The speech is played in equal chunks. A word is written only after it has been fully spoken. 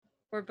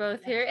We're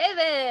both here.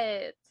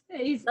 Emmett!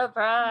 Hey.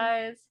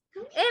 Surprise!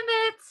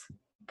 Emmett!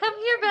 Come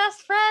here,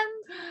 best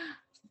friend!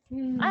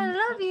 I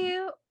love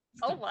you!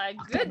 Oh my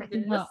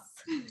goodness!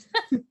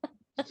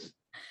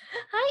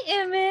 Hi,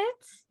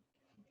 Emmett!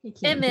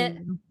 Emmett!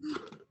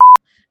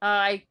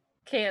 I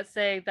can't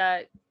say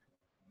that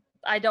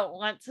I don't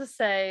want to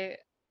say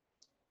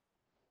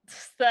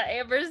that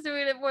Amber's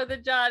doing it more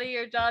than Johnny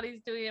or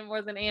Johnny's doing it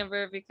more than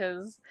Amber,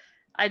 because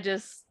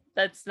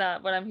that's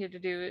not what I'm here to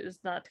do, is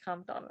not to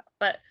comment on that.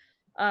 But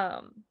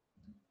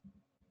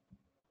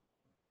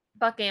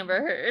fuck Amber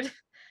Heard.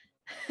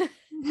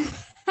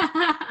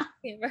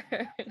 Amber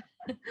Heard.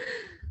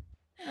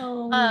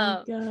 Oh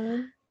my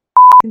god.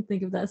 I can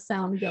think of that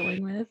sound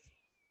going with.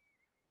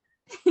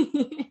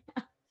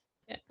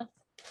 Yeah.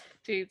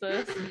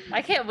 Jesus.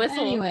 I can't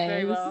whistle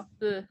very well.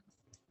 Ugh.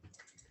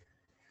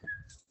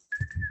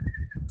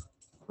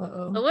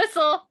 Uh-oh. The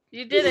whistle!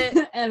 You did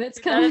it! Emmett's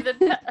coming.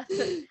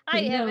 Hi,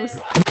 Emmett.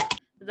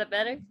 Is that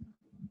better?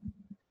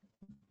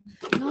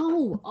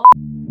 No. Oh.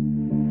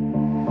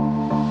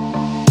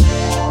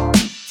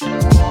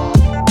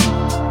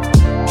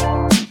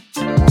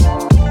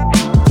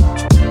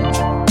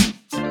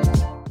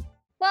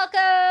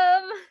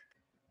 Welcome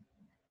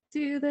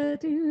to the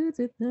dudes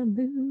with the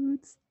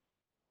moods.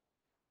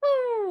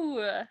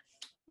 Woo!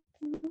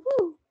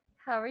 Woo.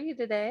 How are you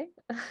today?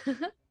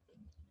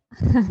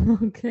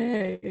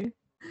 Okay.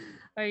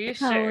 Are you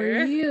How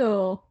sure? are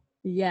you?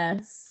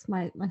 Yes.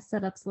 My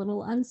setup's a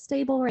little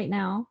unstable right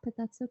now, but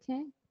that's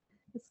okay.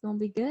 It's gonna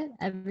be good.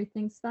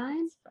 Everything's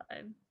fine. It's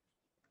fine.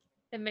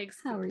 It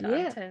makes How good are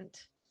you?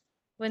 content.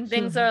 When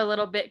things are a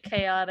little bit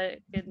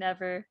chaotic, it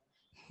never,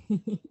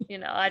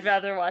 I'd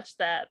rather watch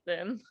that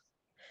than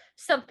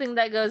something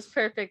that goes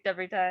perfect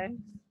every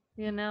time,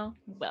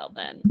 Well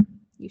then,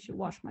 you should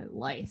watch my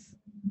life.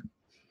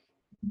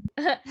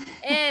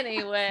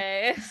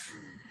 Anyways.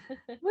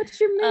 What's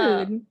your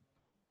mood?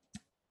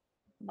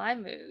 My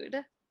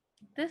mood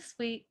this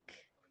week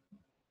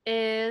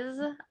is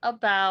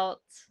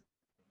about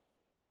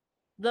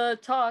the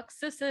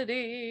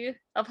toxicity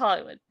of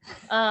Hollywood.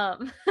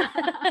 I'm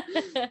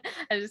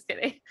just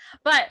kidding.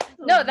 But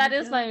no, that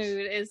is my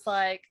mood, is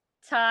like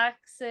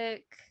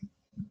toxic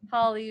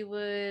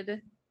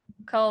Hollywood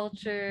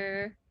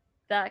culture,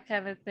 that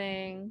kind of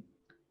thing.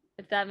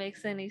 If that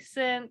makes any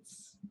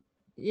sense.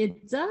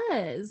 It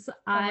does.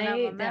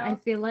 I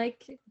feel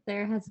like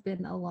there has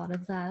been a lot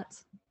of that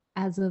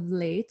as of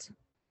late.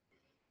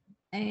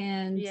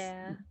 And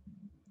yeah,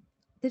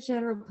 the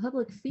general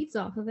public feeds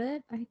off of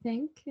it, I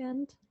think,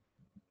 and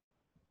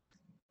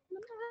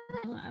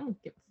I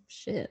don't give a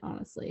shit,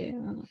 honestly.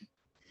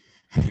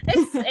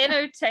 It's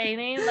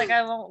entertaining, like,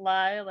 I won't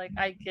lie. Like,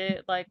 I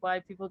get like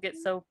why people get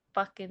so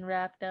fucking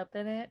wrapped up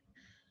in it.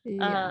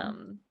 Yeah.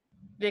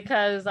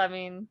 Because I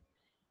mean,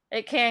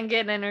 it can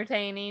get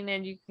entertaining,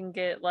 and you can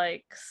get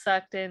like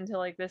sucked into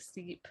like this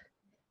deep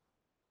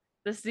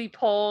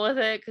hole with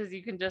it, because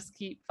you can just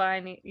keep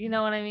finding, you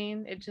know what I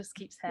mean? It just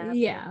keeps happening.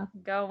 Yeah.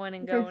 Going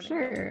and going. For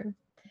sure. And going.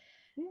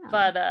 Yeah.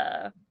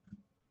 But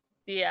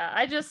yeah,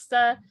 I just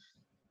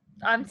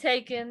I'm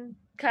taking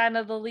kind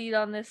of the lead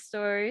on this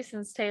story,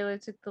 since Taylor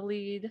took the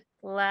lead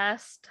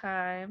last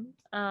time.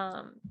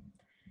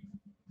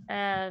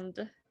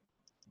 And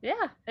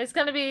yeah, it's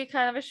gonna be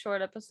kind of a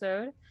short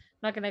episode.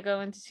 I'm not gonna go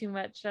into too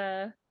much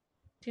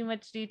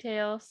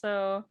detail,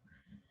 so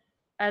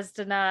as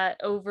to not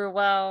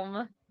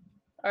overwhelm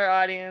our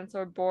audience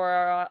or bore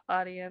our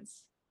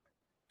audience.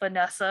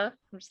 Vanessa,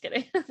 I'm just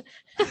kidding.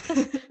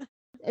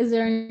 Is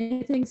there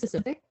anything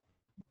specific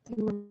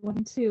you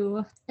want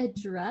to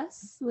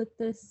address with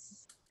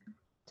this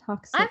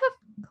toxic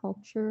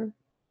culture?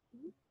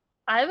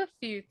 I have a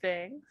few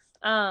things.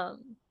 I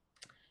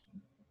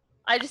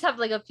just have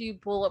like a few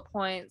bullet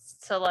points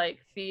to like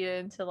feed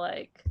into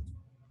like,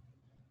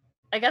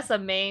 I guess, a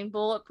main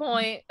bullet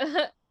point,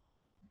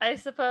 I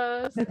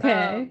suppose.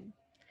 Okay.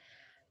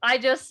 I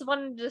just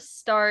wanted to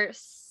start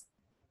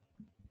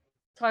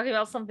talking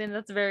about something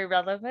that's very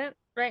relevant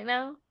right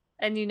now,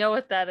 and you know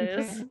what that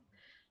is.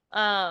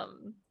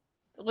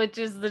 Which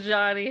is the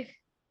Johnny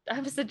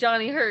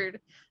Heard,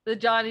 the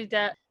Johnny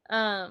Depp.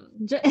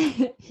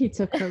 He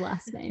took her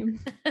last name.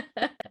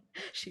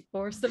 She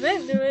forced him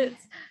into it.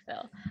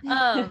 No.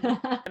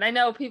 And I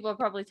know people are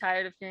probably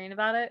tired of hearing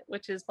about it,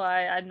 which is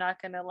why I'm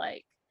not gonna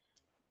like,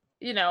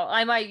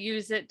 I might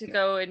use it to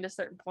go into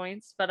certain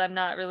points, but I'm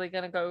not really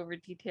gonna go over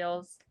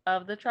details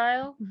of the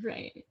trial.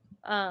 Right.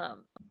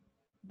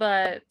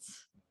 But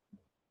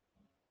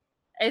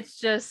it's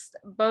just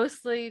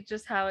mostly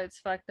just how it's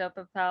fucked up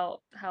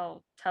about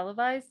how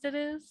televised it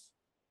is.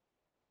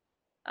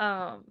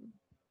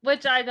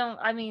 Which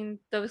I mean,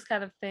 those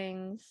kind of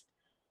things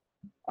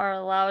are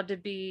allowed to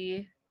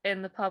be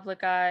in the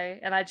public eye,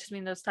 and I just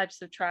mean those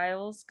types of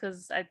trials,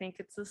 because I think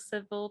it's a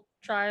civil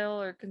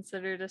trial or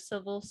considered a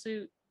civil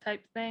suit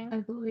type thing. I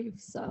believe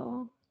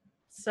so.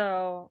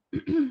 So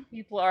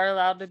people are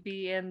allowed to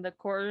be in the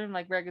courtroom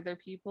like regular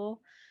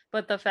people,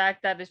 but the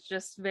fact that it's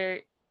just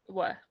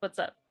what's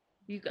up?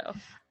 You go.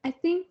 I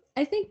think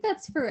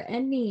that's for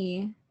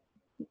any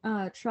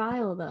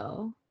trial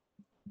though.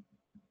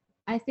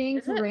 I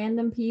think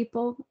random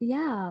people,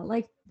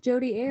 like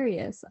Jodi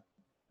Arias,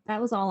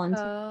 that was all on.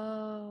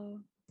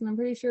 And I'm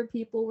pretty sure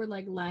people were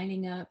like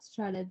lining up to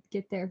try to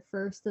get there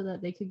first so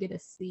that they could get a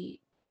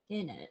seat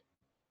in it.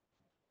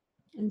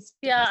 And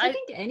yeah, I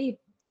think any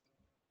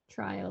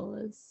trial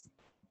is.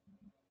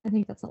 I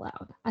think that's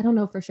allowed. I don't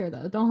know for sure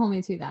though. Don't hold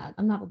me to that.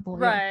 I'm not a lawyer.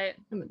 Right.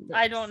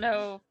 I don't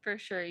know for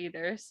sure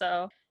either.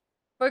 So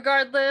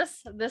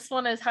regardless, this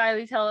one is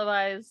highly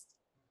televised,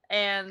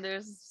 and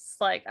there's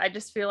like, I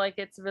just feel like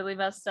it's really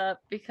messed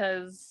up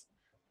because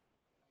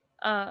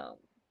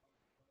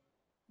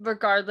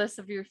regardless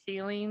of your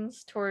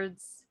feelings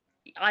towards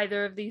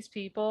either of these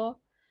people,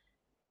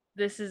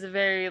 this is a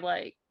very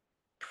like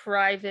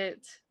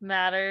private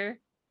matter,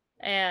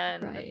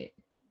 and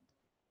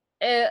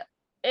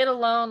it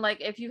alone,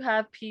 like if you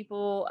have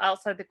people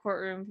outside the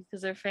courtroom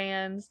because they're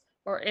fans,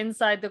 or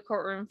inside the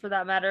courtroom for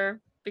that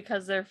matter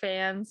because they're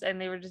fans and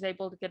they were just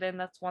able to get in,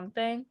 that's one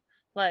thing.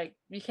 Like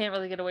you can't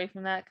really get away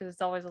from that because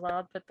it's always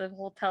allowed, but the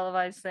whole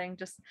televised thing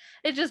just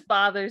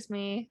bothers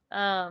me.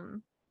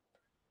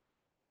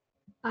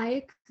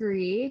 I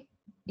agree,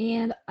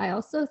 and I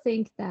also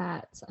think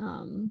that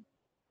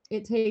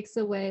it takes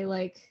away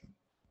like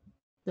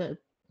the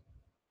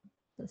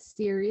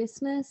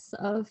seriousness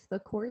of the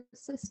court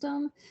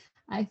system.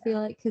 I feel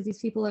like because these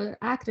people are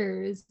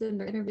actors and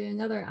they're interviewing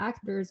other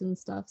actors and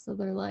stuff, so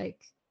they're like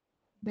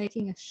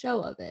making a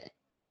show of it.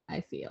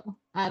 I feel.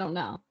 I don't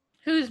know.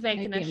 Who's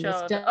making a show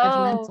of it?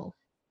 Oh,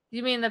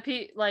 you mean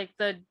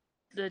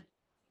the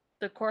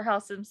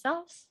courthouse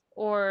themselves,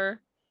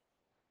 or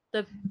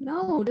the?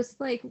 No,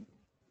 just like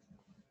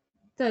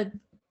the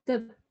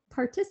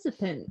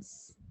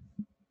participants.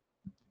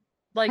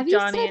 Like have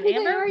Johnny you said and who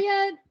Amber? They are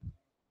yet?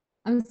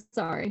 I'm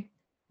sorry.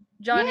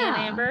 Johnny and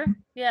Amber?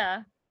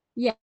 Yeah.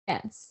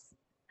 Yes.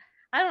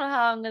 I don't know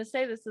how I'm going to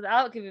say this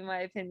without giving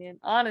my opinion,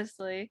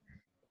 honestly.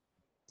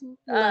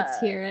 Let's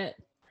hear it.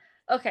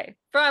 Okay.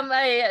 From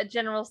a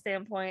general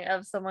standpoint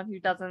of someone who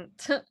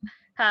doesn't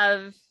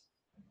have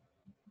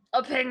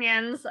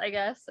opinions, I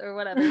guess, or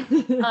whatever.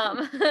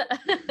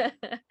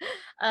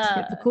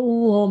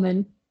 Typical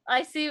woman.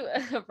 I see,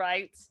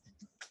 right.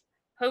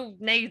 Who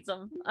needs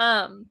them?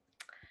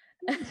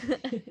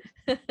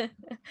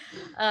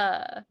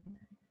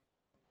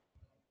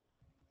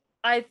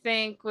 I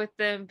think with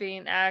them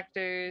being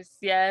actors,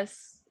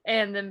 yes,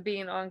 and them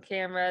being on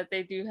camera,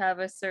 they do have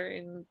a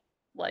certain,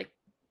 like,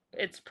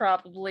 it's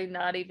probably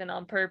not even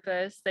on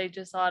purpose. They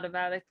just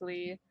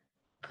automatically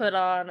put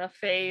on a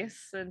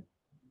face and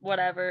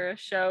whatever,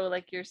 show,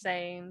 like you're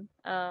saying,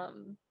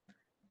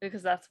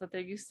 because that's what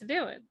they're used to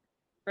doing,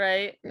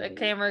 right? The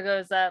camera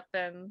goes up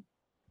and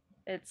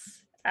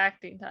it's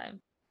acting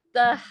time.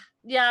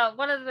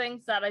 One of the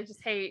things that I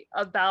just hate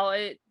about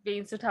it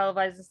being so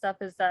televised and stuff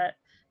is that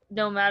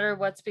no matter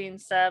what's being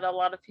said, a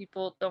lot of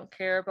people don't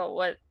care about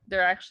what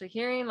they're actually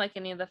hearing, like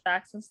any of the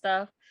facts and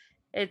stuff.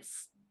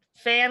 It's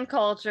fan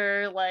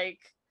culture, like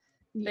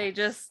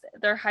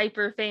they're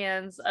hyper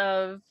fans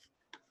of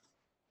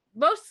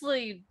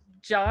mostly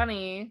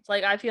Johnny.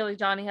 Like I feel like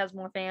Johnny has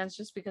more fans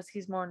just because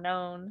he's more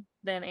known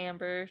than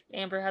Amber.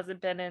 Amber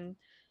hasn't been in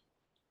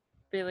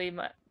really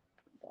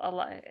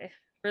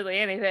really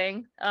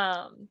anything.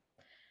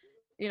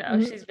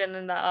 She's been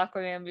in the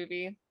Aquaman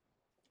movie,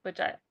 which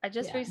I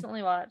just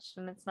recently watched,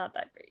 and it's not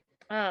that great.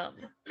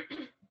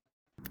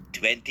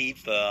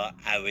 24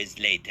 hours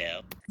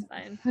later. It's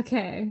fine.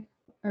 Okay.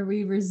 Are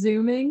we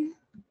resuming?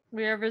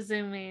 We are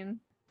resuming.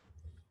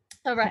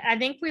 All right. I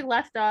think we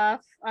left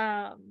off,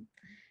 and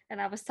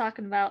I was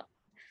talking about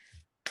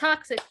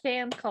toxic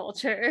fan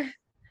culture.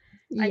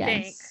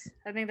 Yes.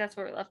 I think that's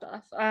where we left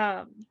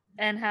off.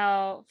 And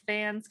how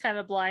fans kind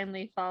of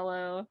blindly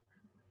follow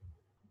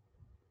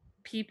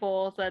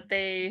people that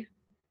they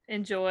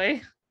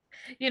enjoy.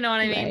 You know what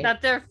I mean?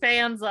 That they're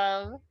fans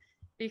of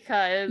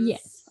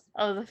because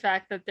of the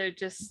fact that they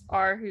just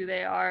are who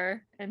they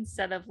are,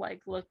 instead of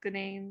like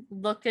looking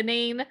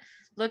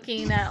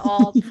at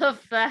all the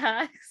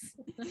facts.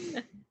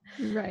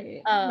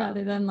 Right.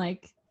 Rather than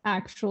like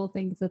actual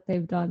things that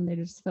they've done, they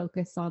just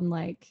focus on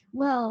like,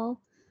 well,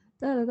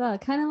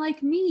 kind of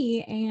like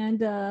me and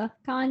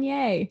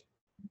Kanye.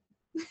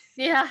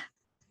 Yeah,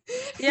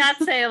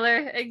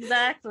 Taylor,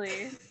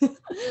 exactly.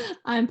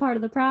 I'm part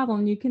of the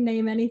problem. You can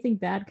name anything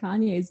bad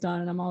Kanye's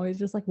done, and I'm always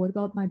just like, what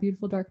about my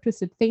beautiful dark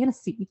twisted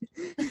fantasy?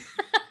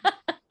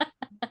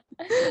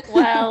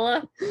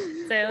 Well,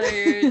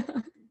 Taylor,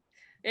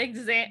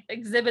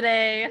 exhibit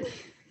A.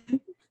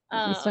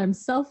 At least I'm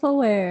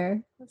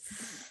self-aware.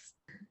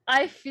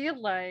 I feel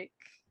like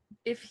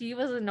if he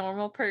was a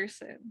normal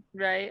person,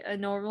 right, a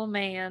normal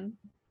man,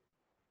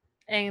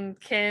 and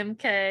Kim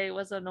K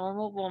was a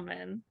normal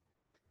woman,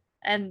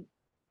 and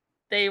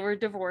they were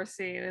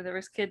divorcing and there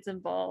was kids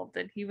involved,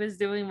 and he was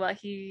doing what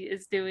he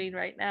is doing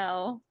right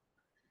now,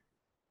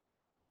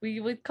 we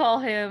would call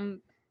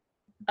him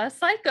a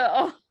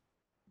psycho.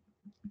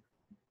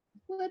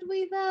 Would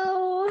we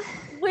though?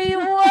 We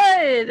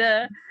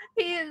would.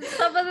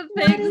 Some of the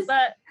things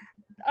that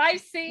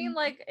I've seen,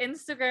 like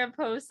Instagram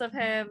posts of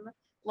him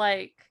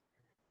like,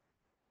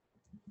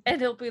 and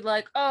he'll be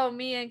like, oh,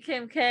 me and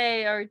Kim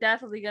K are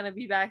definitely gonna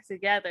be back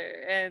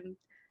together and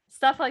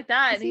stuff like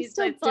that. Is and he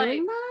still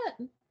doing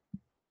that?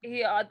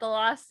 He the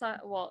last time,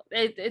 well,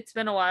 it's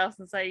been a while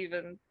since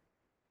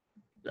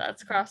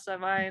that's crossed my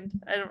mind.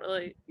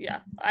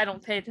 I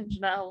don't pay attention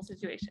to that whole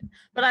situation.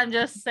 But I'm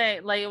just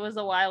saying, like, it was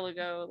a while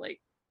ago,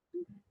 like,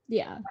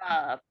 yeah,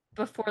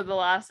 before the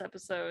last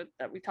episode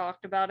that we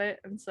talked about it,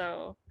 and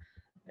so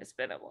it's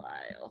been a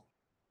while.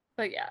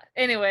 But yeah,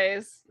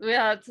 anyways, we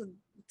had to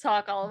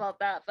talk all about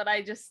that. But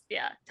I just,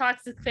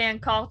 toxic fan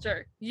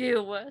culture.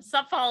 You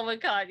stop following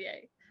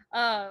Kanye.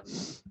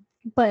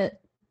 But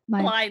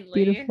my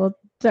blindly. Beautiful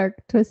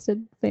dark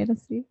twisted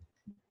fantasy.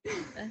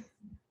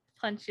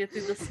 Punch you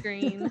through the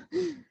screen.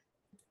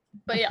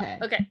 But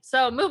okay.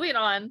 So moving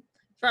on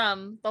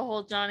from the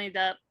whole Johnny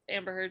Depp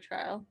Amber Heard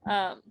trial,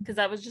 because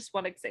that was just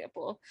one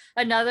example.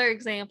 Another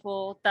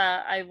example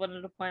that I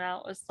wanted to point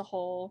out was the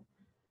whole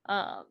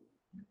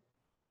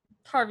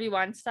Harvey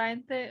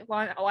Weinstein thing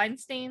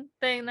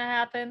that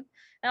happened.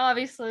 And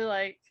obviously,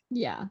 like,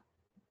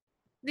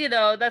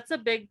 that's a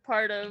big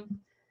part of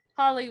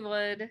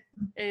Hollywood,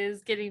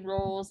 is getting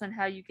roles and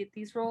how you get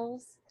these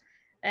roles.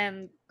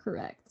 And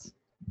correct.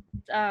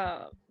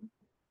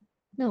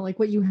 No, like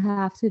what you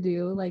have to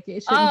do. Like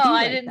it should.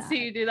 I didn't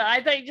see you do that.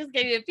 I thought you just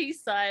gave me a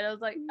peace sign. I was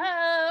like,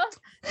 oh,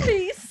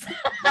 peace.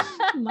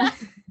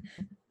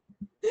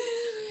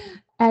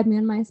 Add me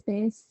on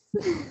MySpace.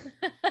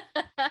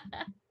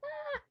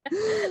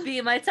 Be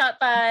in my top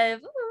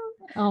 5.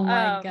 Oh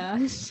my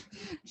gosh.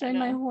 Join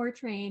my whore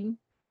train.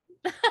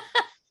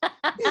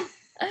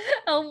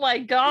 Oh my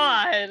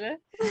god.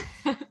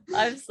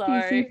 I'm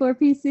sorry. PC for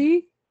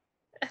PC.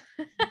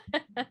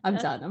 I'm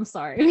done. I'm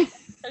sorry.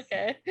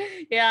 Okay.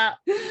 Yeah.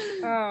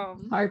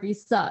 Harvey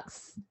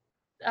sucks.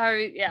 That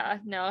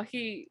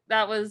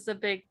was a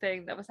big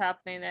thing that was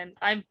happening, and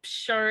I'm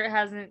sure it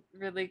hasn't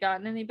really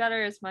gotten any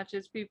better, as much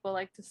as people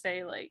like to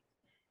say like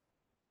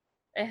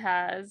it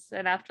has.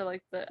 And after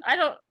like I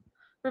don't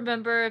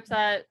remember if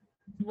that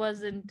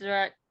was in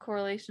direct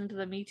correlation to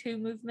the Me Too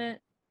movement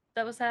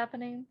that was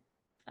happening,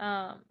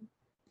 or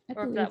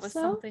if that was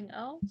something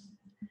else.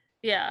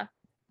 Yeah.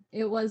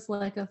 It was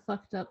like a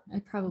fucked up,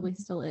 it probably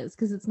still is,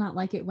 because it's not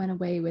like it went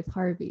away with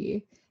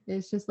Harvey.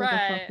 It's just like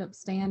a fucked up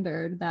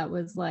standard that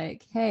was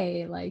like,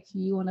 hey, like,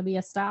 you want to be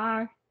a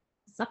star?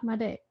 Suck my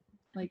dick.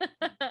 Like,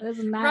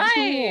 isn't that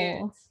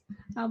cool?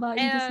 How about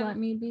you just let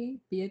me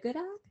be a good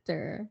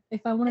actor?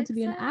 If I wanted to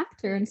be an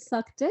actor and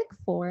suck dick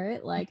for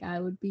it, like, I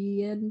would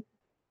be on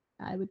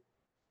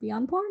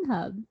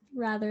Pornhub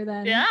rather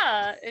than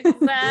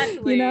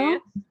exactly.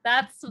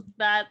 That's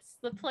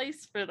the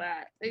place for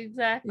that.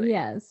 Exactly.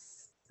 Yes.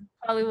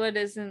 Hollywood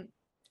isn't.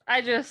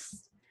 I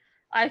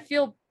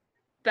feel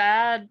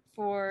bad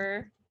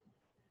for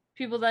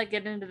people that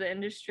get into the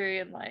industry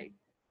and like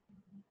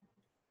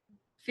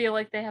feel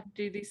like they have to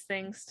do these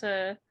things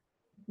to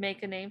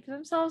make a name for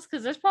themselves,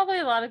 because there's probably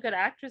a lot of good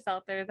actors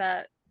out there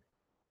that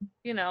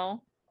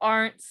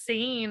aren't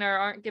seen or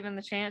aren't given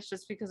the chance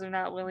just because they're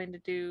not willing to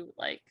do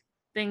like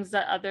things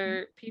that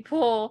other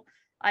people,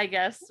 I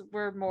guess,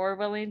 were more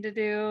willing to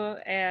do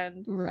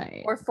and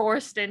or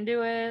forced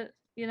into it,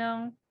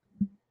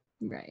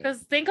 Right. Because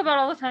think about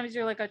all the times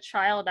you're like a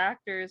child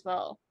actor as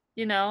well,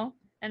 and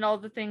all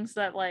the things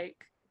that like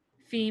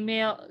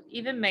female,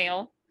 even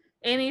male,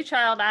 any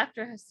child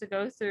actor has to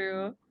go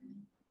through,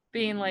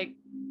 being like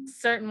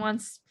certain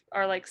ones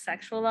are like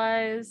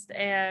sexualized.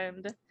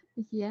 And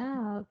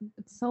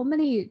so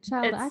many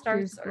child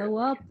actors grow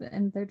up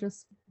and they're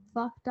just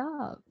fucked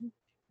up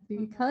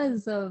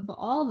because of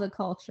all the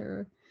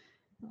culture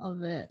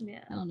of it.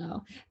 I don't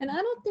know. And I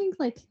don't think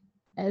like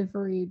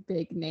every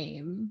big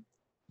name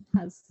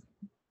has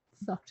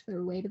sucked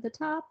their way to the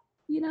top,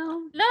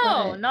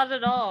 No, not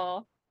at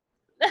all.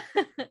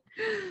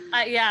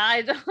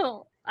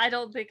 I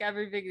don't think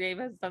every big name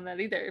has done that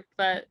either,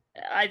 but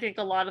I think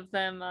a lot of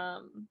them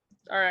are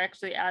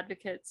actually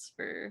advocates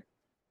for,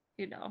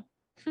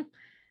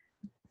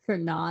 for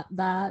not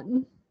that,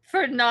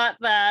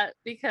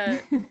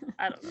 because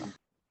I don't know.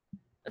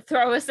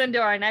 Throw us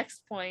into our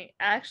next point,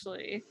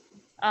 actually,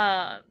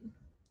 about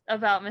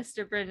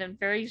Mr. Brendan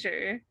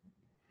Fraser.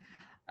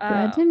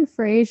 Brendan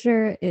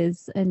Fraser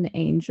is an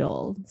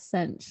angel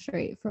sent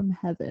straight from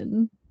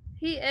heaven.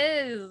 He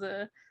is.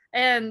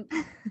 And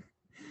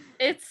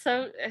it's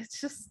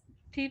just,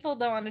 people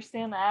don't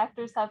understand that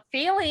actors have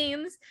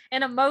feelings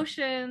and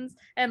emotions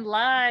and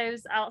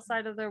lives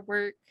outside of their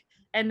work,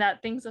 and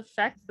that things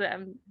affect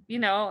them.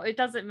 It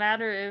doesn't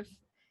matter if.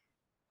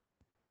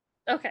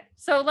 Okay,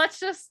 so let's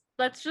just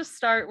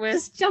start with.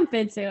 Just jump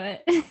into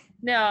it.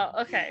 No,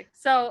 okay.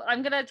 So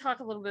I'm gonna talk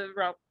a little bit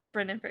about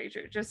Brendan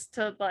Fraser, just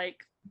to like.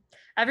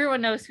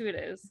 Everyone knows who it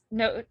is.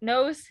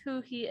 Knows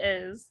who he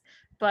is,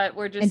 but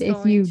we're just. And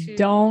if you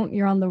don't,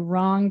 you're on the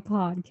wrong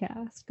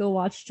podcast. Go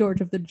watch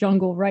George of the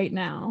Jungle right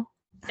now.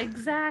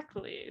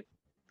 Exactly.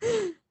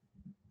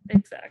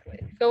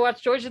 Go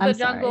watch George of the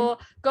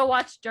Jungle. Go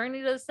watch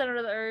Journey to the Center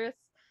of the Earth.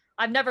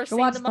 I've never seen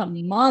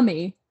the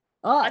Mummy.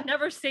 Oh, I've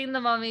never seen The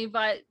Mummy,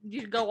 but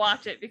you should go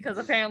watch it because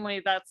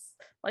apparently that's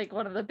like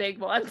one of the big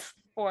ones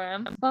for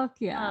him. Fuck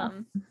yeah.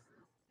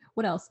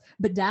 What else?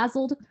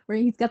 Bedazzled, where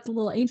he's got the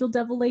little angel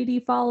devil lady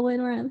following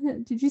around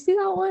him. Did you see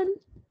that one?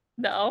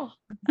 No.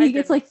 He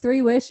gets like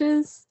 3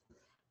 wishes.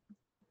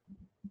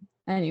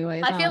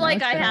 Anyways, I feel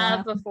like I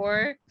have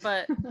before,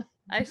 but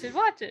I should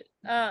watch it.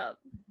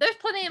 There's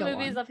plenty of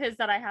movies of his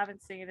that I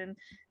haven't seen, and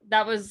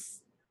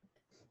that's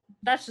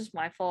just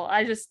my fault.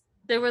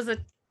 There was a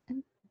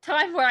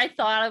time where I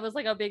thought I was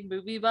like a big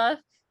movie buff,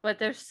 but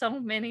there's so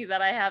many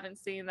that I haven't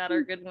seen that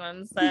are good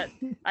ones that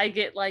I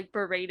get like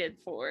berated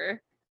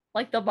for,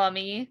 like The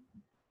Mummy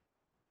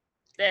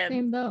and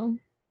Same though.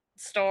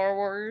 Star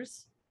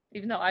Wars,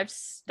 even though I've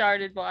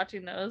started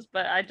watching those,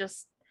 but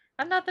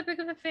I'm not that big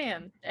of a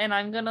fan, and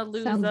I'm gonna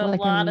lose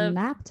lot of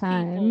nap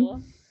time.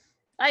 People.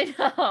 I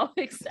know,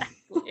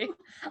 exactly.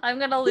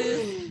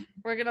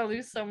 We're gonna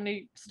lose so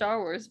many Star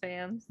Wars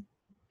fans.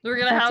 We're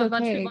gonna have a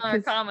bunch of people in our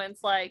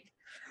comments like,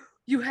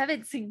 you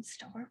haven't seen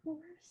Star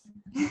Wars?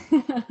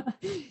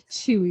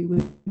 Chewie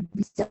would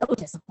be so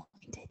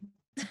disappointed.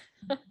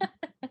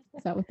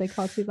 Is that what they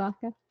call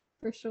Chewbacca?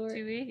 For sure.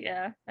 Chewie?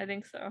 Yeah, I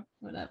think so.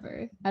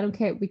 Whatever. I don't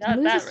care. We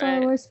can lose the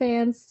Star Wars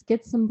fans,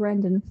 get some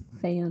Brendan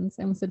fans.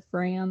 I almost said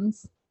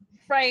Frans.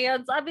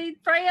 Frans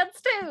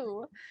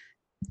too.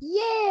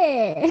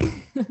 Yeah.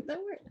 That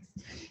works.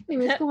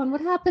 Anyways, go on.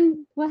 What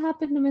happened to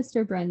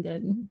Mr.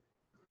 Brendan?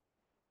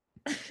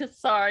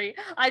 Sorry.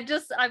 I'm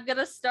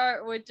gonna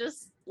start with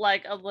just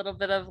like a little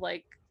bit of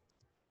like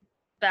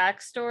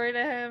backstory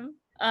to him.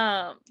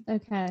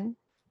 Okay.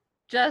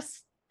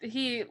 Just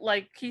he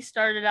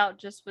started out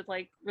just with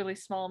like really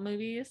small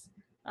movies,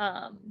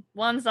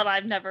 ones that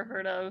I've never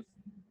heard of,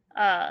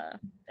 and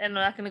I'm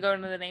not going to go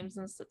into the names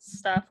and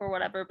stuff or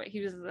whatever, but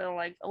he was in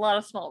like a lot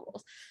of small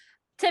roles.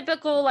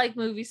 Typical like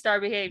movie star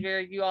behavior.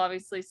 You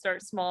obviously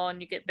start small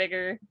and you get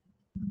bigger,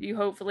 you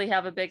hopefully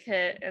have a big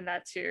hit, and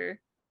that's your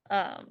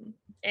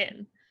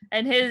in.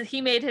 And he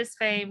made his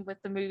fame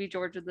with the movie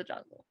George of the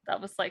Jungle.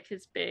 That was like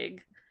his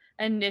big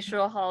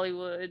initial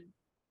Hollywood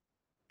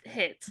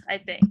hit, I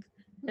think.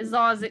 As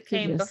long as it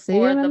came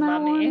before The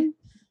Mummy.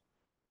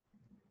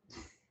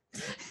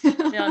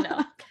 No.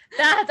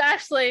 That's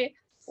actually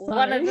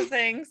one of the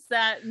things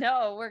that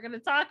we're going to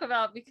talk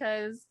about,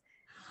 because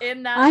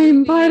in that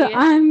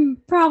I'm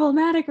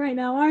problematic right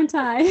now, aren't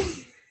I?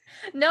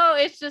 No,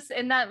 it's just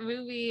in that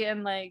movie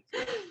and like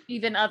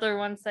even other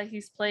ones that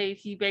he's played,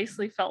 he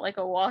basically felt like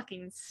a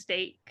walking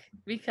steak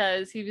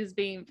because he was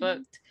being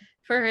booked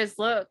for his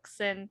looks,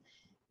 and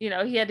he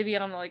had to be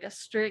on like a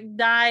strict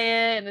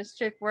diet and a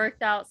strict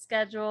workout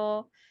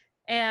schedule,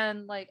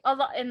 and like a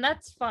lot, and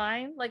that's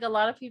fine. Like a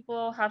lot of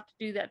people have to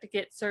do that to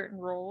get certain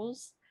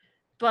roles,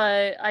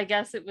 but I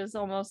guess it was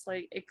almost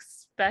like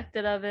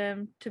expected of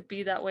him to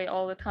be that way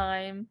all the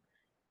time.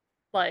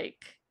 Like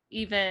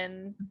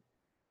even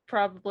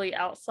probably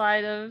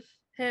outside of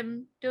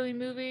him doing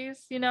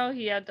movies, he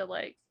had to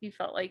he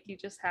felt like he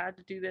just had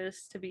to do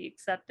this to be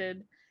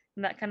accepted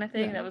and that kind of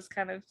thing. That was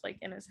kind of like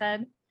in his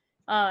head.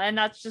 And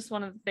that's just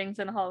one of the things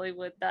in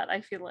Hollywood that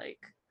I feel like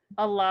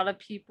a lot of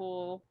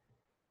people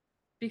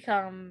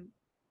become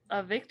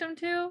a victim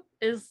to,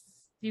 is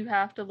you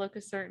have to look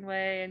a certain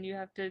way and you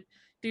have to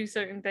do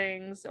certain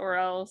things or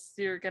else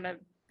you're going to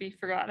be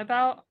forgotten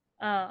about,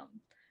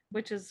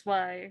 which is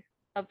why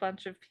a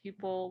bunch of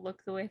people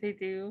look the way they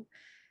do.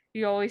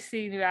 You always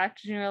see new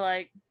actors and you're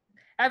like,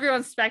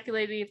 everyone's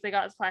speculating if they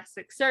got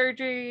plastic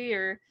surgery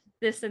or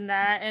this and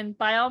that, and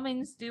by all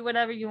means do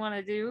whatever you want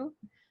to do,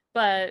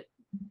 but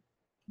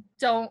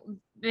don't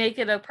make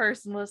it a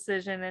personal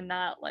decision and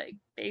not like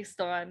based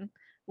on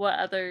what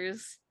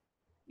others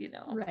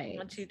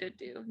want you to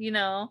do.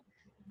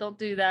 Don't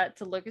do that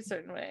to look a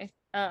certain way,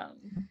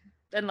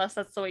 unless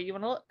that's the way you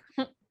want to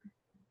look.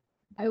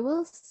 I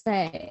will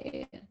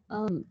say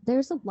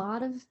there's a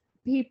lot of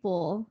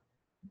people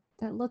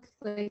that look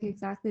like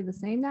exactly the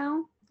same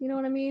now, you know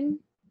what I mean?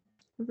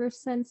 Ever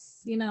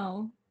since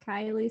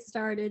Kylie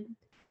started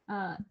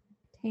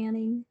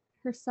tanning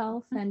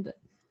herself and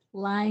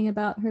lying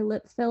about her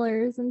lip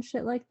fillers and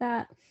shit like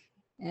that.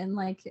 And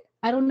like,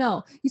 I don't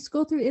know, you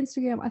scroll through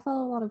Instagram, I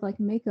follow a lot of like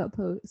makeup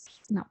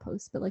not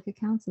posts, but like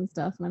accounts and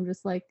stuff, and I'm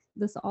just like,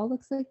 this all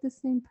looks like the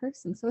same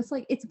person. So it's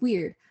like, it's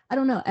weird. I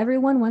don't know,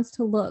 everyone wants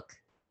to look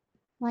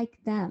like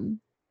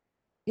them.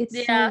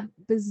 It's so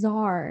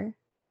bizarre.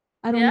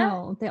 I don't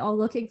know, they all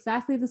look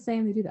exactly the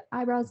same. They do the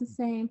eyebrows the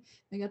same,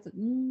 they got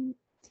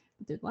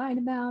they're lying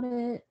about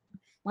it.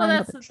 Lying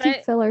about the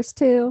cheek fillers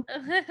too.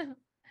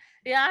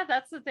 Yeah,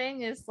 that's the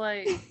thing, is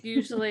like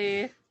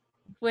usually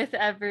with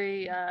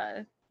every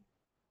I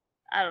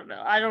don't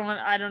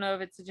know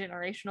if it's a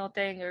generational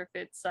thing or if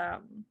it's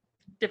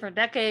different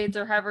decades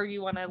or however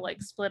you want to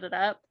like split it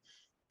up,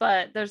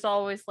 but there's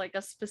always like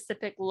a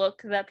specific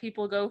look that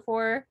people go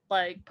for,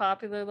 like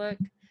popular look,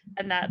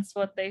 and that's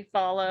what they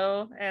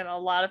follow, and a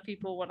lot of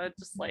people want to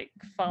just like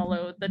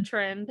follow the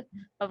trend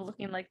of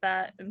looking like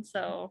that. And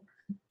so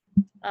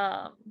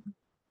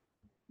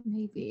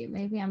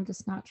maybe I'm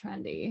just not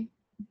trendy.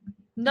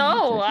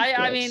 No,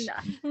 I mean,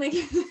 like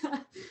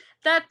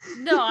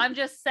I'm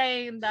just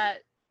saying that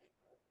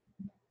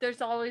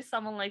there's always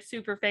someone like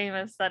super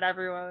famous that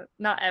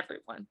not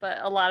everyone, but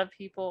a lot of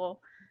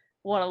people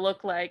want to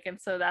look like, and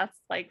so that's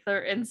like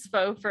their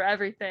inspo for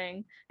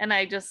everything. And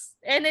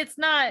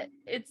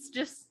it's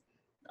just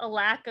a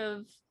lack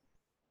of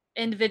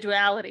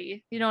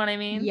individuality. You know what I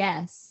mean?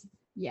 Yes.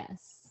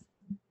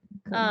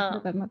 Couldn't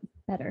have been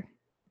better.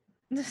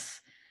 And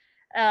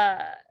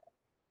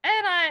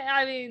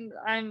I mean,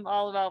 I'm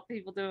all about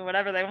people doing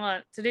whatever they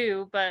want to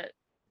do, but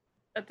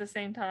at the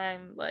same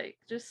time, like,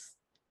 just,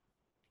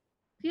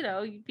 you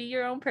know, be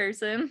your own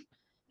person.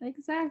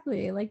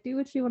 Exactly. Like, do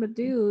what you want to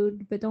do,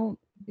 but don't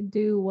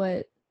do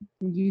what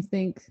you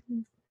think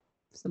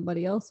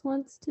somebody else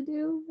wants to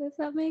do, if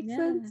that makes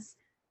sense.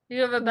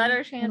 You have a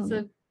better chance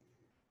of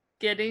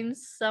getting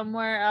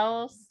somewhere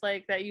else,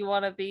 like, that you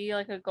want to be,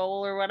 like a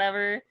goal or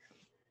whatever,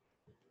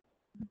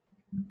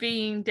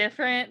 being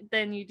different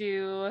than you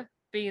do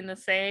being the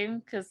same,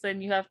 because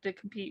then you have to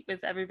compete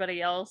with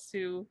everybody else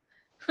who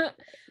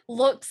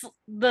looks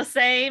the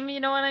same, you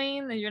know what I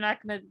mean? And you're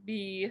not going to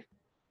be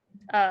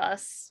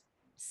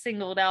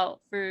singled out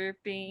for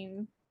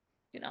being,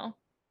 you know,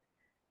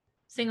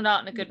 singled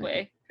out in a good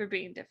way for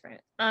being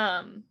different.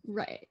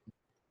 Right.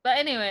 But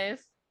anyways,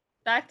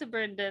 back to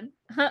Brendan.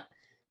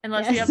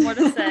 Unless you have more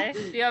to say.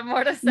 Do you have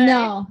more to say?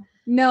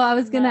 No, I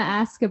was gonna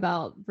ask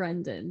about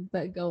Brendan,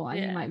 but go on.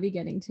 You might be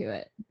getting to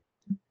it.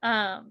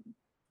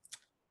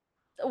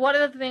 One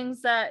of the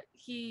things that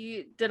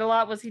he did a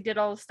lot was he did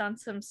all the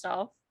stunts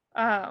himself,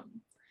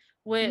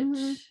 which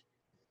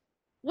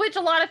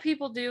a lot of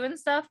people do and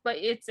stuff, but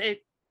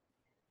it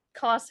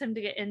caused him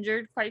to get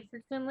injured quite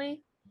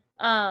frequently.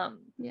 And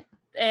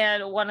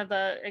one of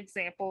the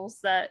examples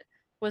that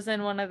was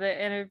in one of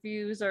the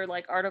interviews or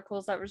like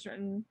articles that was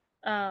written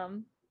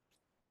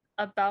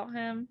about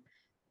him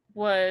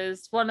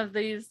was one of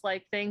these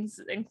like things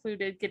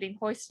included getting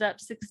hoisted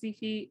up 60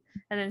 feet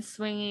and then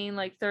swinging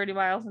like 30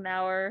 miles an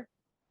hour,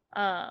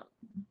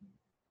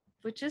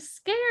 which is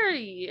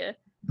scary.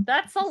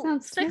 That's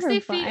 60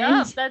 feet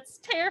up. That's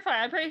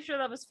terrifying. I'm pretty sure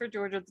that was for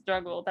George of the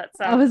Jungle. That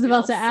sounds. I was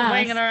about to ask.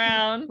 Swinging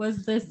around.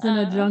 Was this in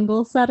a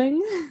jungle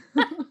setting?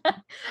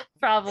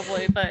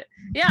 Probably, but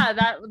yeah,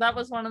 that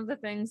was one of the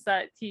things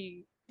that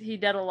he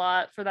did a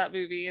lot for that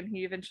movie, and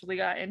he eventually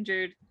got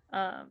injured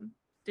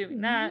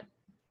doing that.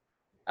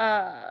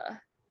 I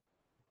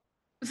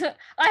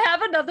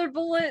have another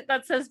bullet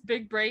that says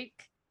Big Break,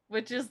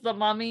 which is The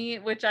Mummy,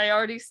 which I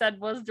already said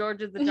was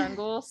George of the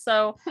Jungle.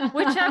 So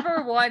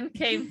whichever one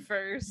came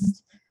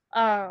first.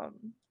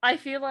 I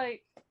feel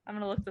like I'm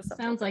gonna look this up.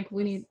 Sounds like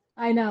we need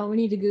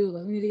to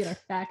Google it. We need to get our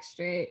facts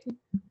straight.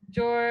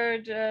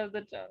 George of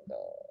the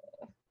Jungle.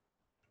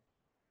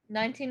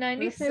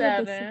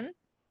 1997.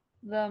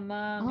 The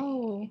Mummy.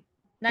 Oh,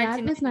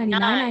 that was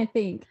 99, I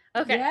think.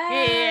 Okay.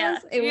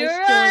 Yes, yeah. You're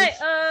right.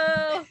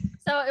 Oh,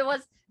 so it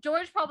was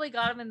George probably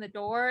got him in the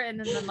door, and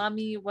then The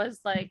Mummy was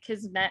like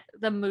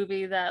the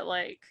movie that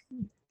like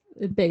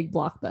a big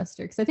blockbuster.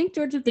 Because I think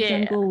George of the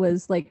Jungle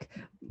was like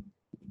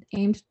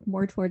aimed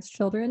more towards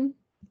children,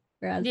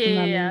 whereas The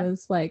Mummy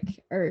was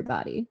like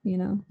everybody, you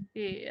know.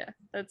 Yeah,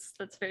 that's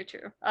very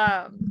true.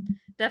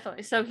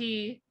 Definitely. So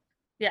he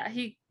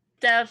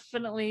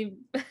definitely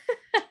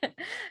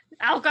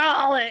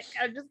alcoholic.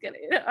 I'm just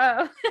kidding.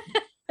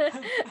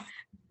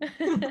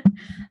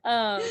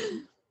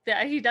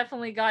 Yeah, he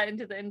definitely got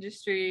into the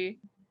industry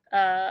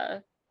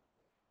and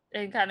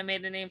kind of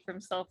made a name for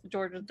himself,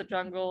 George of the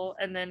Jungle,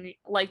 and then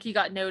like he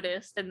got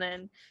noticed, and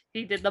then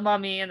he did The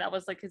Mummy, and that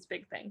was like his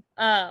big thing.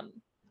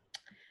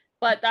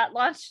 But that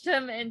launched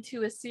him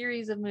into a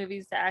series of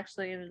movies that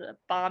actually ended up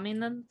bombing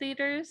the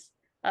theaters,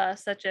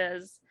 such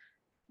as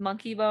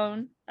Monkey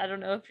Bone. I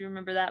don't know if you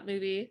remember that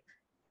movie.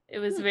 It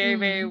was very,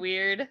 very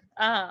weird.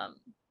 And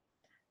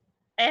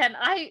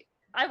I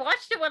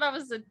watched it when I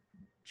was a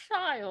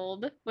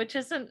child, which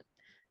isn't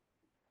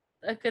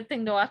a good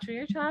thing to watch when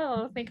you're a child.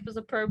 I don't think it was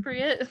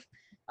appropriate.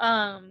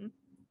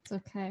 It's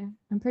okay.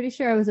 I'm pretty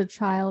sure I was a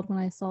child when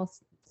I saw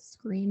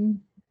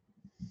Scream.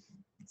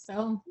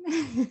 So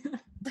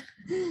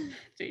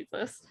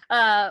Jesus.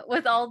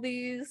 With all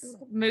these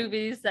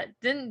movies that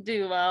didn't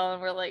do well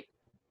and were like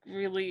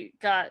really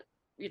got,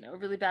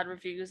 really bad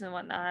reviews and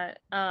whatnot,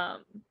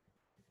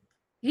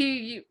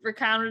 he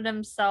recounted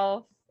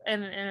himself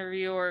in an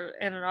interview or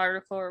in an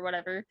article or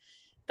whatever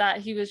that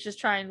he was just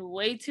trying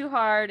way too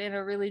hard in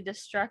a really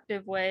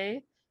destructive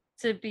way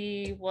to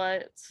be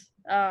what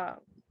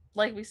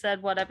like we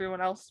said, what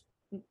everyone else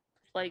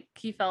like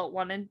he felt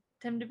wanted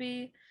him to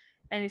be,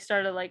 and he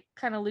started like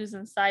kind of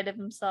losing sight of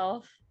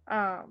himself,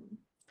 and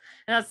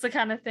that's the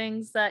kind of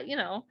things that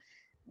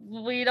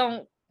we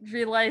don't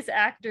realize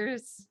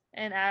actors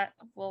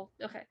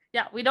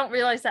we don't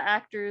realize that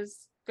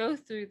actors go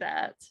through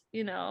that,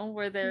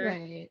 where they're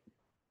right.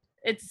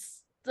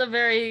 It's a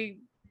very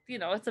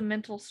it's a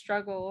mental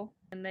struggle,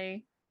 and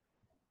they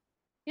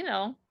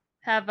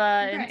have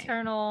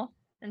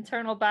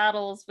internal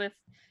battles with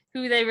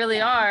who they really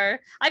are.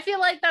 I feel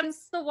like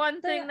that's the one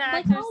thing that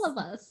like actors, all of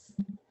us.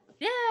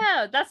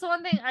 yeah, that's the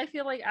one thing I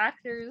feel like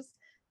actors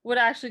would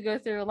actually go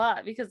through a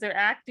lot because they're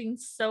acting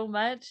so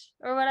much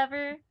or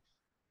whatever.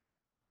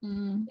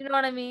 You know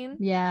what I mean?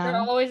 Yeah.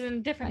 They're always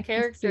in different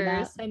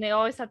characters and they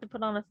always have to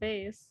put on a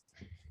face.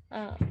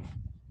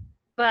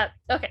 But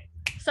okay,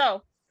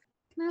 so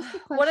can I ask a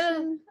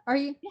question?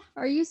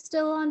 Are you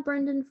still on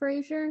Brendan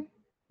Fraser?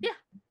 Yeah.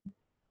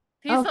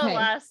 He's the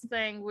last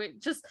thing.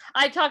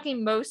 I'm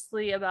talking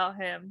mostly about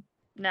him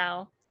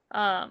now.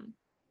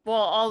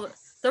 Well,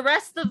 the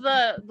rest of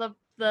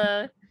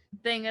the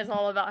thing is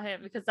all about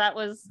him because that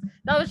was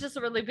just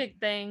a really big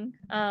thing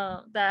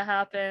that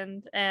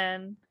happened,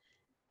 and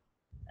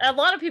a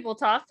lot of people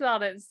talked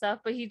about it and stuff,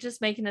 but he's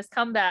just making his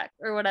comeback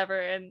or whatever,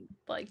 and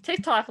like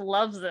TikTok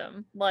loves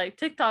him. Like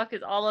TikTok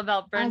is all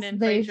about Brendan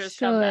Fraser's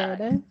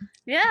comeback.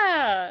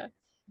 Yeah,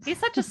 he's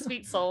such a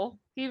sweet soul.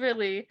 He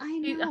really. I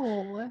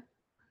know.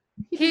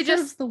 He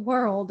deserves the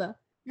world.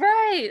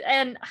 Right,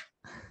 and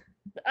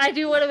I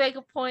do want to make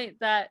a point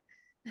that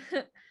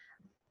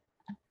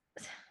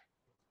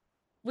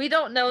we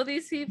don't know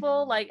these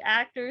people, like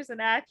actors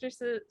and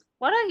actresses.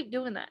 Why do I keep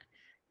doing that?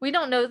 We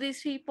don't know these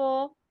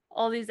people,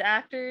 all these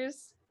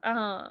actors.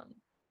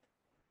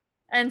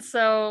 And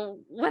so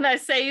when I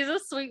say he's a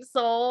sweet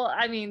soul,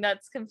 I mean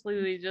that's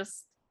completely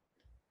just,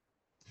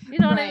 you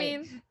know what I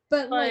mean?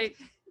 But like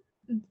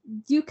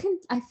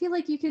I feel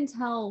like you can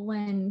tell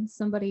when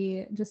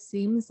somebody just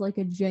seems like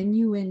a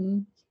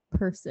genuine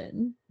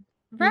person.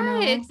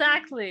 Right,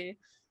 exactly.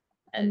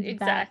 And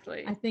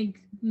exactly. I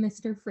think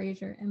Mr.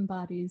 Fraser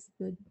embodies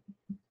the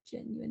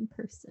genuine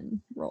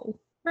person role.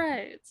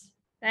 Right.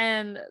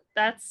 And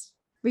that's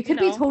we could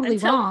be totally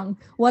wrong.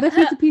 What if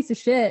he's a piece of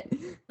shit?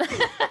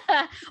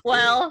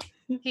 Well,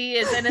 he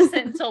is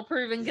innocent until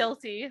proven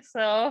guilty.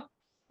 So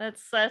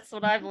that's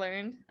what I've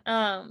learned.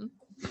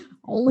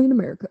 Only in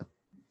America.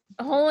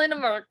 Only in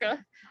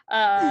America.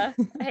 I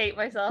hate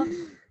myself.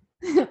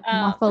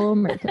 My fellow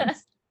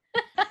Americans.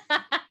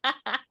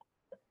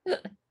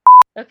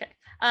 Okay.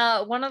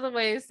 One of the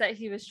ways that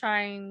he was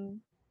trying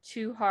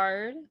too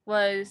hard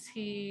was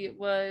he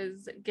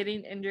was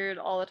getting injured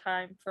all the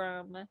time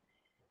from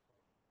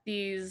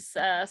these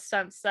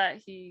stunts that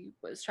he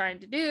was trying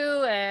to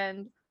do,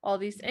 and all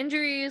these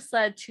injuries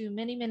led to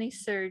many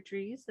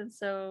surgeries, and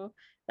so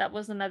that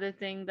was another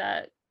thing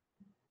that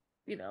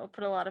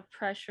put a lot of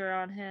pressure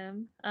on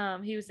him.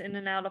 He was in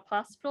and out of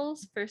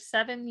hospitals for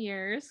 7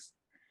 years.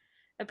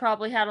 It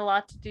probably had a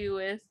lot to do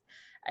with,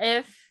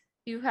 if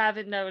you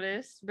haven't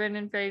noticed,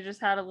 Brendan Fraser's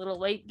had a little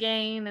weight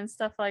gain and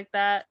stuff like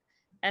that,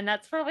 and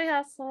that's probably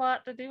has a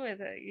lot to do with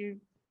it.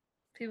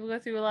 People go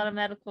through a lot of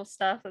medical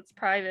stuff that's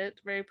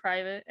private, very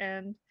private,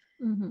 and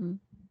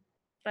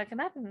that can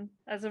happen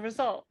as a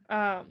result.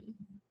 And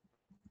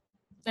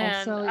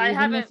also,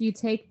 even if you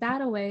take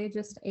that away,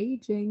 just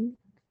aging.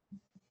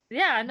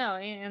 Yeah, I know,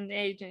 and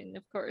aging,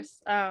 of course.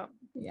 Yeah,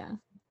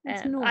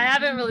 and I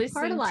haven't really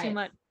seen too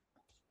much.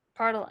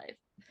 Part of life.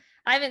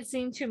 I haven't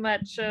seen too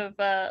much of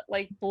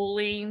like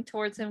bullying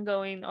towards him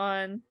going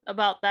on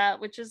about that,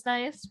 which is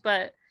nice.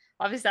 But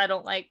obviously, I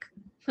don't like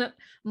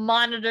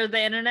monitor the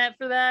internet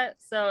for that,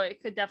 so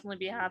it could definitely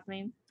be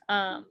happening.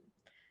 And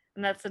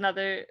that's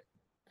another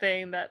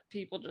thing that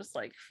people just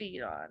like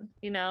feed on,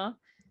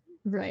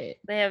 Right.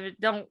 They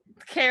don't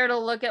care to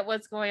look at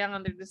what's going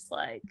on. They're just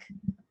like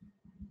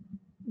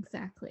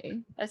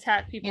exactly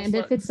attack people. And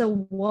if it's a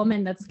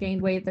woman that's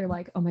gained weight, they're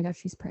like, oh my gosh,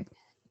 she's pregnant.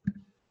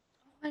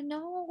 I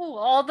know,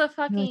 all the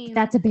fucking like,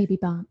 that's a baby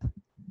bump,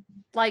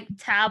 like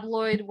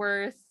tabloid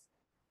worth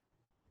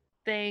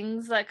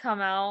things that come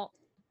out.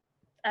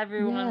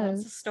 Everyone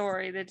wants a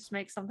story. They just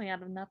make something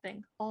out of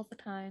nothing all the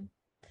time.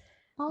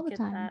 All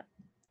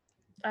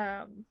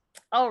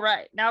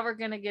right, now we're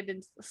gonna get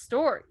into the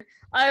story.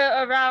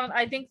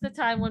 I think the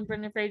time when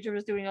Brendan Fraser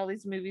was doing all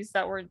these movies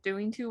that weren't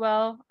doing too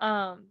well,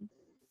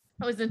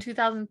 it was in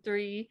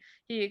 2003.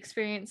 He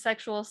experienced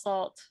sexual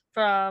assault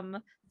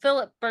from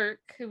Philip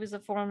Burke, who was a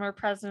former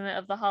president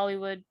of the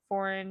Hollywood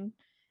Foreign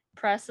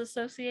Press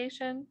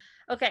Association.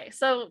 Okay,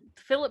 so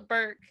Philip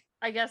Burke,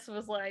 I guess,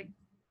 was like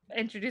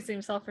introducing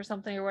himself or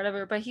something or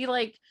whatever, but he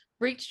like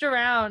reached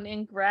around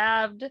and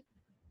grabbed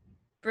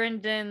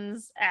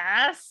Brendan's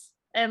ass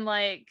and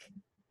like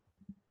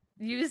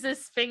used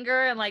his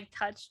finger and like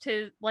touched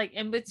his like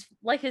in between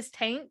like his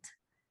taint.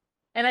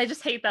 And I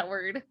just hate that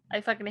word.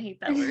 I fucking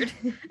hate that word.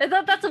 I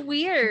thought that's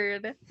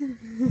weird.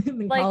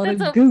 Like call it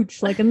a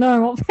gooch like a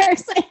normal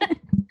person.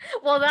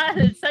 Well, that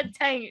it said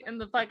taint in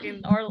the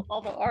fucking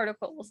all the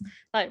articles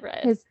I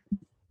read.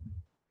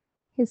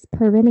 His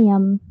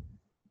perineum.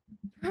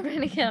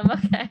 Perineum,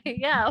 okay.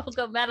 Yeah, we'll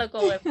go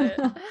medical with it.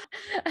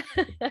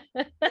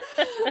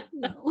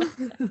 No.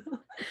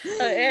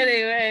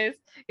 Anyways,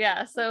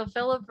 yeah, so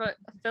Philip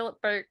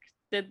Burke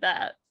did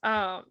that.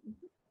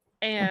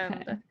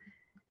 And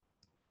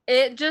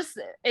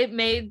it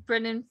made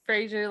Brendan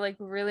Fraser like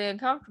really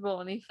uncomfortable,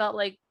 and he felt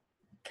like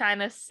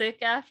kind of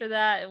sick after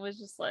that. It was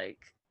just like,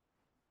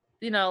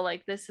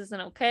 like this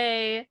isn't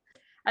okay.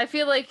 I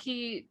feel like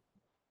he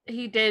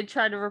did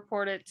try to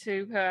report it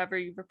to whoever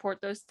you report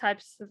those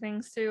types of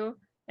things to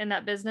in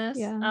that business.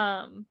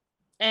 Yeah.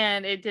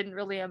 And it didn't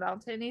really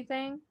amount to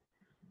anything.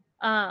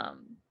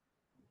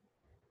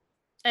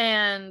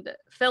 And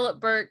Philip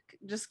Burke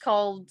just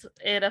called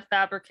it a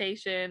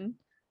fabrication,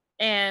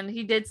 and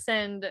he did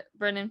send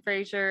Brendan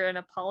Fraser an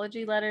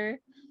apology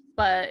letter,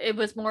 but it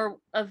was more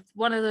of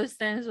one of those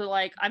things where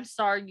like, I'm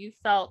sorry you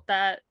felt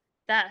that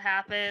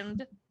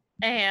happened,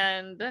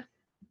 and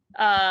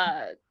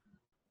I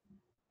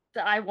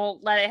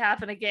won't let it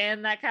happen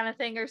again, that kind of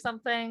thing or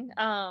something.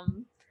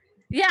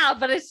 Yeah,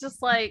 but it's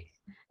just like,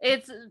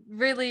 it's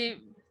really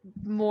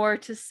more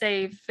to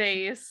save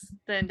face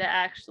than to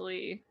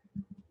actually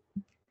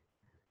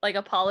like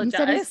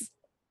apologize.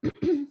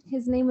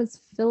 His name was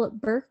Philip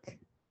Burke.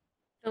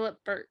 Philip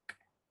Burke,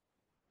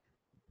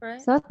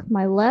 right? Suck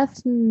my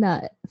left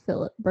nut,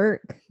 Philip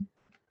Burke.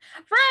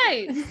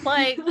 Right.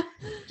 Like,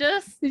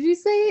 just did you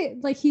say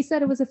like he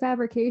said it was a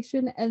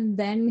fabrication and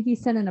then he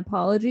sent an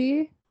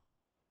apology?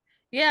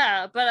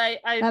 Yeah, but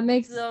I that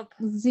makes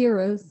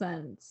zero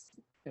sense.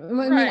 I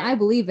mean, right. I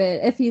believe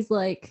it if he's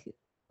like,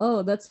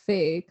 oh, that's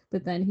fake,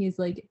 but then he's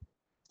like,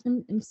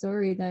 I'm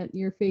sorry that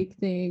your fake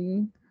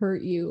thing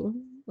hurt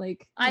you.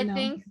 Like, I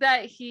think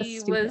that he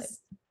was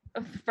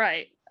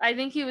right. I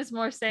think he was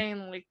more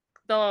saying like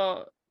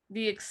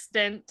the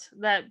extent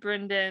that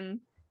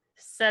Brendan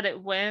said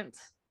it went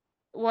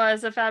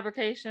was a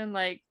fabrication.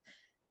 Like,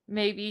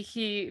 maybe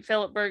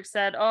Philip Burke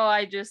said, oh,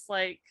 I just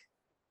like,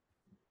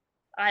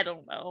 I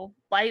don't know,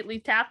 lightly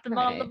tapped him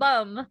on the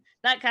bum,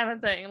 that kind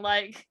of thing.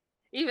 Like,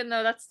 even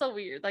though that's so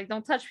weird, like,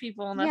 don't touch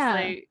people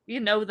unless they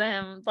know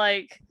them,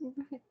 like,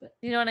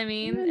 you know what I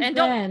mean? And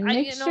don't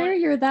make sure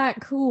you're that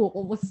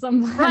cool with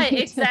somebody, right?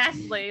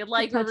 Exactly.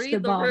 Like,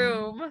 read the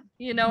room,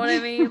 you know what I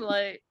mean?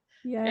 Like,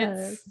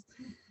 yes.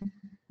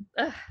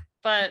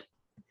 But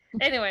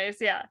anyways,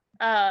 yeah,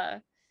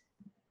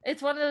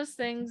 it's one of those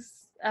things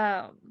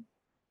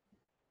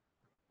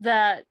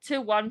that to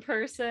one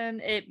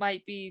person it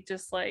might be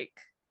just like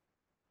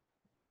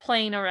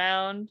playing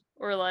around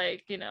or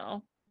like, you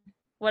know,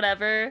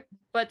 whatever,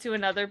 but to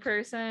another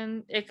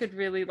person it could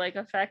really like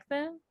affect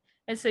them,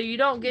 and so you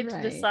don't get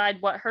to decide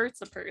what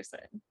hurts a person,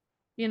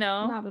 you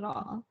know. Not at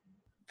all.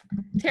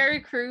 Terry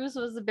Crews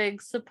was a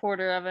big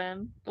supporter of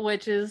him,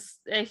 which is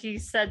he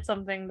said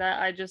something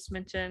that I just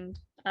mentioned,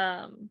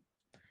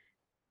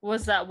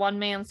 was that one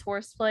man's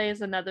horseplay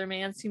is another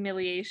man's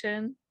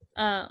humiliation,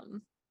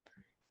 and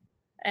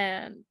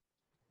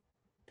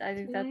I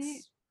think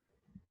that's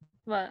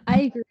what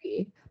I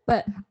agree.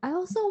 But I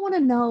also want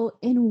to know,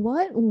 in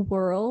what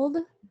world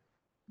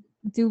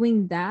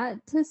doing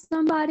that to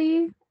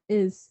somebody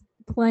is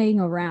playing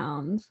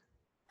around?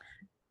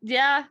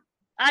 Yeah,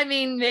 I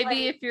mean,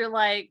 maybe if you're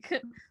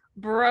like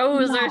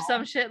bros or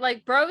some shit,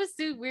 like bros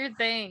do weird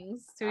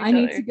things to each other. I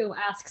need to go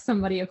ask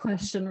somebody a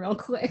question real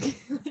quick.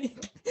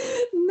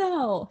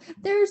 No,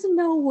 there's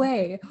no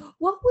way.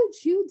 What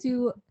would you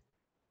do?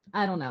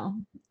 I don't know.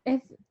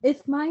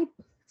 If my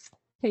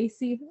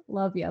Casey,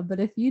 love you, but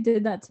if you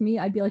did that to me,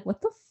 I'd be like,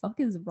 what the fuck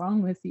is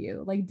wrong with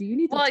you? Like, do you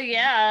need to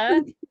yeah.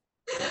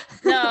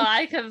 No,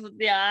 I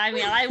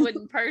mean, I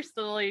wouldn't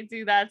personally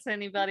do that to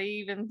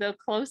anybody, even the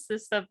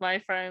closest of my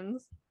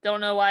friends. Don't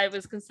know why it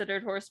was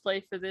considered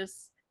horseplay for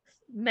this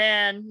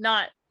man,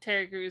 not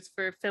Terry Crews,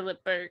 for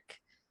Philip Burke.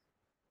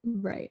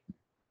 Right.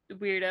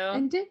 Weirdo.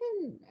 And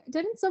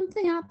didn't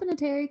something happen to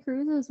Terry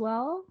Crews as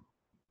well?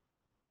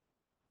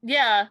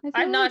 Yeah,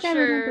 I'm not sure. I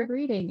remember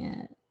reading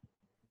it.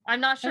 I'm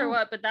not sure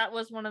what, but that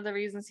was one of the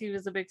reasons he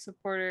was a big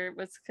supporter,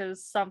 was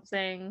because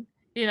something,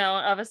 you know,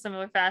 of a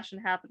similar fashion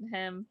happened to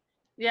him.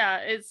 Yeah,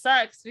 it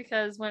sucks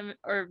because women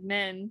or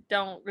men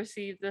don't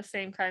receive the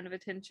same kind of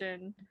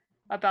attention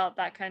about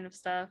that kind of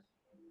stuff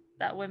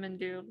that women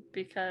do,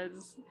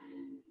 because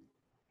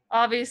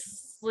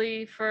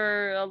obviously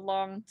for a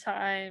long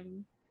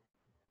time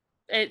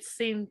it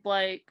seemed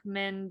like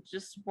men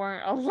just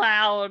weren't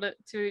allowed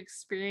to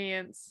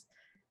experience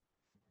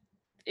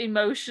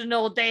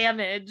emotional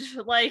damage,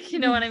 like, you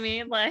know what I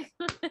mean? Like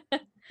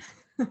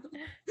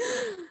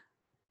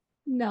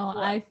no, what?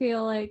 I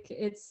feel like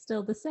it's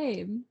still the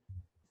same.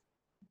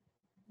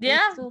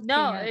 Yeah,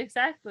 no,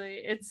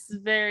 exactly. It's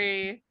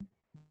very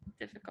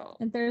difficult.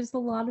 And there's a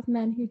lot of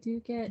men who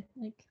do get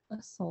like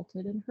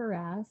assaulted and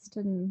harassed,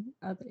 and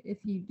if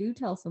you do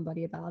tell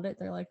somebody about it,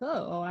 they're like,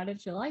 oh, why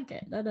didn't you like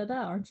it? Da da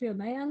da, aren't you a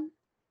man?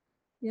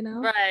 You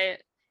know? Right.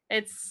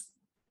 It's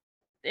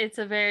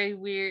a very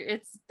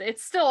weird,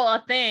 it's still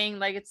a thing,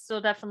 like it's still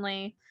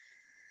definitely,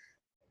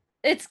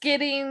 it's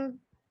getting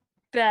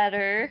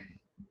better,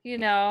 you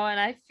know, and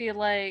I feel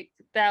like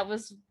that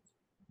was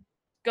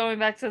going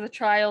back to the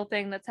trial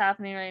thing that's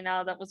happening right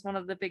now. That was one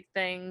of the big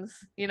things,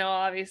 you know.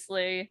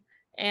 Obviously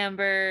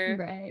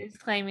Amber is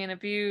claiming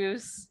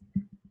abuse,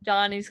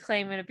 Johnny's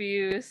claiming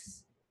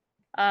abuse,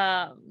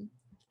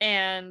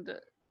 and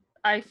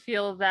I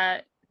feel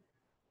that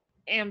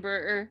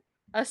Amber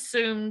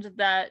assumed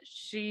that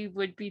she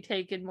would be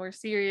taken more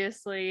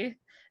seriously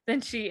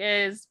than she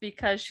is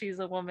because she's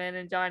a woman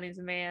and Johnny's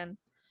a man.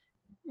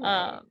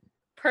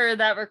 Per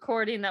that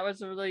recording that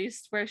was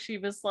released where she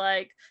was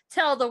like,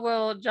 tell the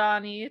world,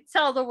 Johnny,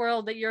 tell the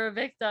world that you're a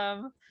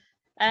victim.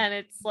 And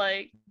it's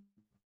like,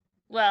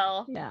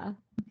 well, yeah,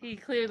 he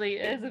clearly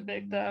is a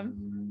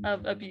victim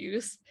of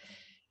abuse.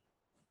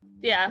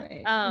 Yeah.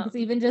 Right. Because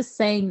even just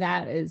saying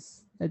that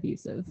is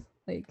abusive.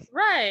 Like,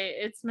 right.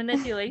 It's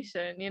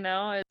manipulation,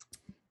 I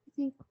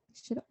think we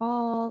should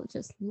all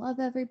just love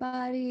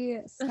everybody,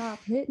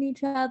 stop hitting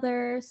each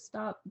other,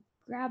 stop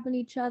grabbing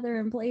each other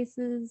in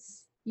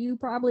places you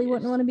probably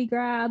wouldn't want to be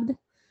grabbed.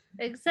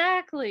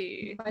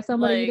 Exactly. By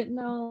somebody you didn't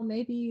know,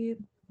 maybe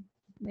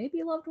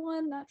a loved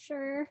one, not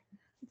sure.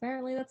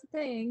 Apparently that's a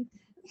thing.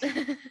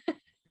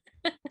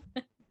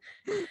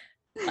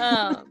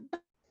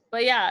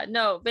 But yeah,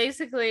 no,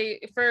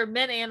 basically for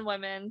men and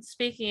women,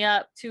 speaking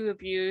up to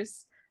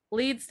abuse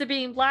leads to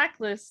being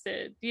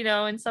blacklisted.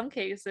 In some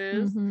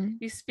cases,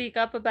 you speak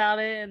up about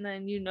it and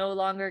then you no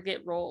longer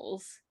get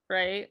roles,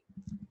 right?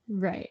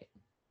 Right.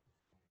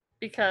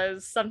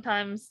 Because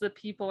sometimes the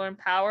people in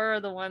power are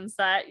the ones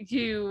that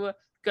you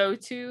go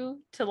to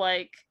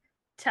like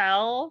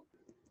tell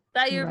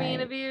that you're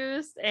being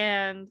abused,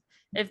 and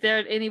if they're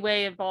in any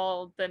way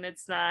involved, then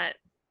it's not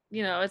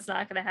it's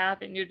not going to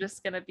happen. You're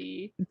just going to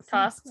be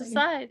tossed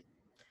aside.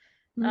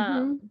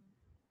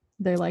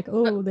 They're like,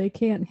 oh, they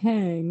can't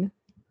hang,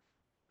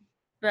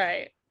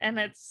 right? And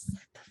it's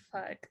the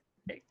fuck,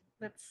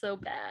 that's so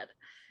bad.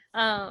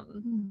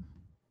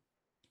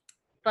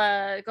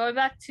 But going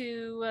back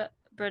to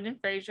Brendan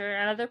Fraser,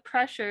 another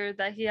pressure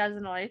that he has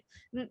in life,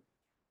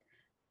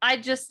 I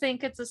just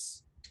think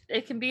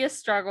it can be a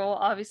struggle,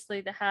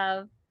 obviously, to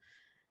have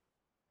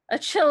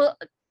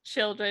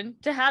children.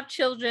 To have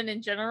children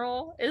in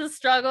general is a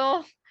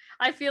struggle.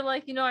 I feel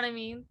like, you know what I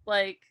mean?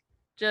 Like,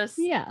 just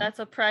that's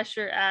a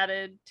pressure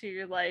added to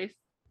your life.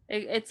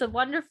 It's a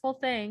wonderful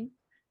thing.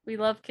 We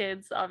love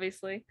kids,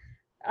 obviously.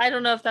 I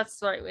don't know if that's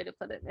the right way to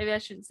put it. Maybe I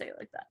shouldn't say it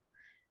like that.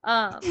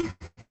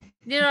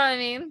 You know what I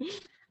mean?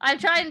 I'm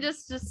trying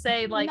just to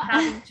say, like,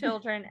 having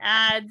children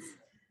adds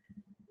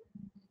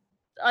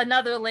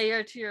another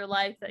layer to your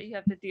life that you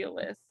have to deal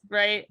with,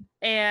 right?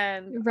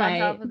 And on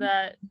top of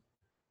that,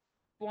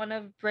 one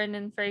of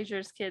Brendan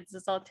Fraser's kids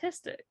is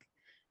autistic,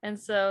 and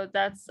so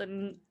that's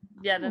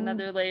yet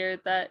another layer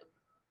that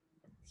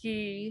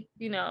he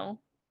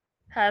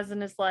has in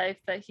his life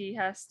that he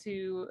has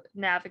to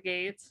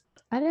navigate.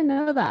 I didn't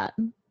know that.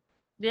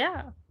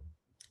 Yeah,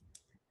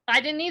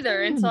 I didn't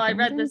either until I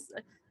read this.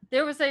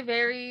 There was a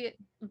very,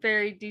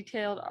 very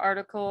detailed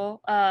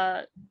article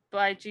by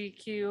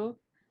GQ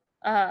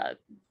that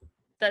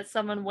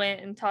someone went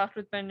and talked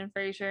with Brendan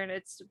Fraser, and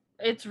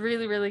it's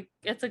really, really,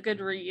 it's a good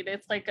read.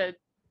 It's like a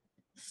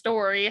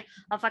story,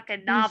 a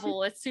fucking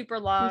novel. It's super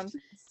long.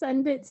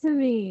 Send it to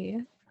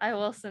me. I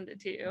will send it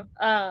to you.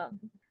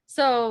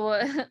 So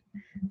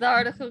the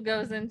article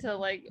goes into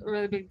like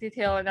really big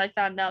detail, and I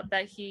found out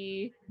that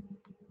he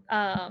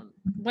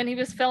when he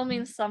was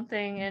filming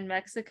something in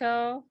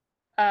Mexico,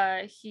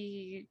 there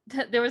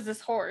was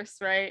this horse,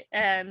 right?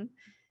 And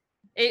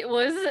it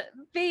was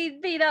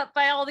beat up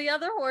by all the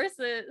other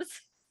horses.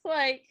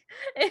 Like,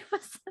 it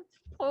was a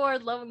poor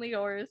lonely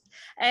horse,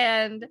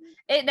 and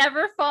it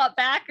never fought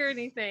back or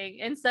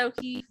anything. And so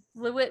he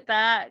flew it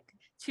back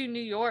to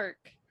New York,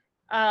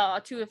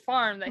 to a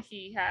farm that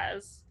he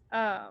has.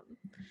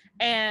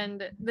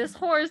 And this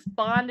horse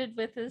bonded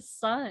with his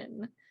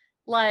son,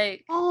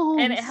 like,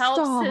 and it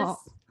helps his.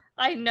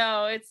 I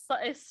know, it's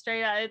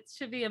straight out. It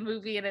should be a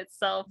movie in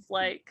itself.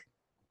 Like,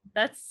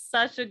 that's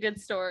such a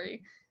good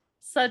story,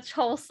 such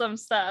wholesome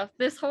stuff.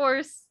 This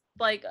horse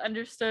like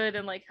understood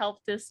and like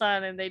helped his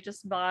son, and they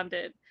just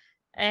bonded.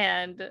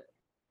 And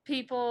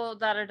people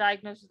that are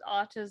diagnosed with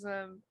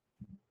autism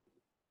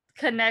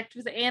connect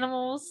with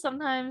animals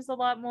sometimes a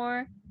lot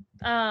more.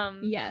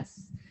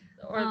 Yes.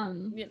 Or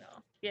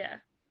yeah.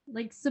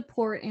 Like,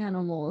 support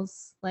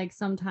animals like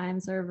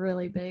sometimes are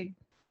really big,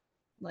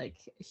 like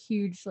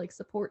huge like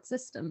support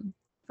system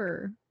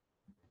for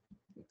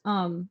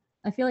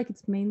I feel like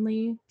it's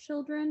mainly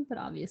children, but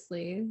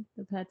obviously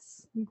the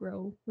pets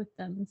grow with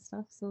them and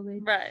stuff, so they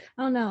right.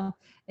 I don't know,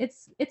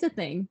 it's a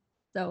thing.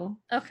 So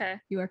okay,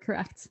 you are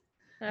correct.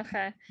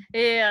 Okay,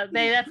 yeah,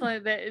 they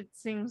definitely, it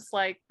seems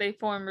like they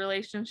form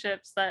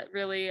relationships that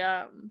really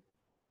I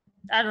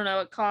don't know,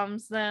 it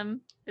calms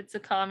them. It's a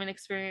calming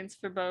experience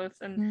for both,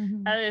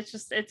 and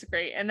it's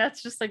great. And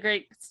that's just a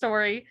great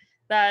story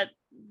that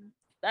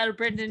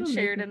Brendan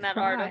shared in that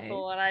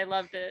article, and I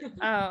loved it.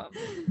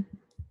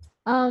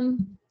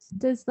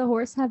 Does the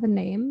horse have a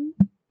name?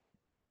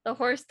 The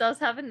horse does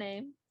have a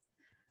name.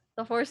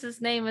 The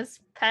horse's name is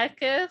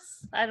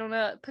Pecas. I don't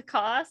know,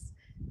 Pecas,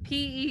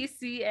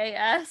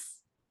 Pecas.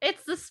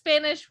 It's the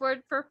Spanish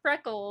word for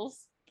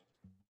freckles.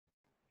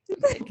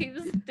 It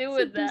keeps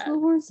doing that. Does the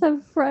horse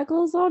have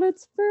freckles on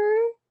its fur?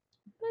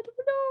 I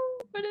don't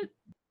know, but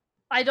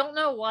I don't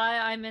know why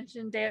I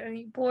mentioned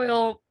Danny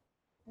Boyle,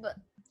 but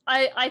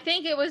I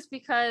think it was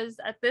because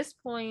at this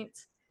point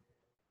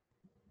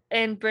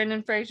in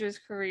Brendan Fraser's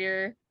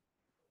career,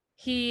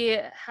 he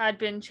had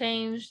been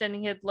changed and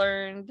he had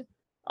learned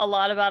a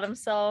lot about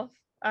himself.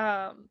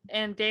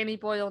 And Danny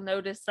Boyle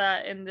noticed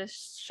that in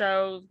this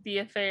show, The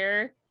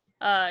Affair.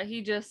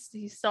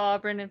 He saw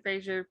Brendan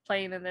Fraser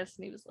playing in this,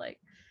 and he was like,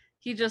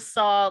 he just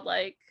saw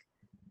like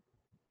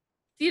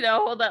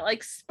that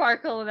like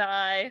sparkle in the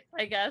eye,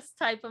 I guess,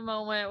 type of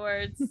moment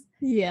where it's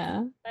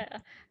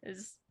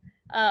is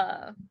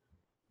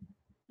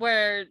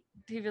where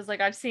he was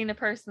like, I've seen a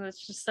person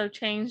that's just so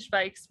changed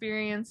by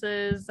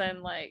experiences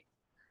and like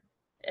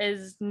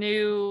is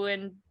new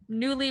and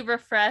newly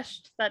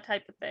refreshed, that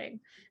type of thing.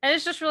 And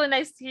it's just really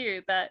nice to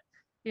hear that,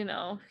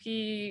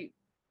 he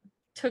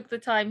took the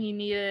time he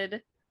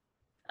needed,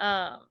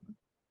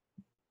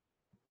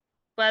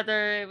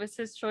 whether it was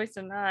his choice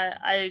or not.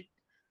 I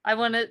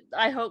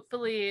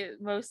hopefully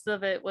most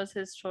of it was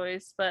his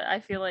choice, but I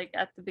feel like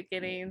at the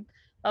beginning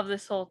of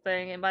this whole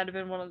thing, it might have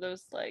been one of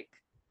those like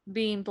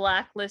being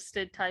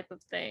blacklisted type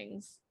of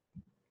things.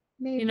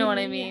 Maybe, you know what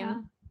I mean?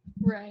 Yeah.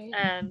 Right.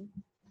 And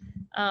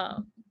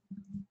I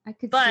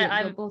could see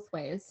it go both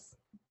ways.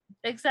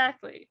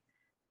 Exactly.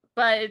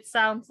 But it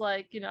sounds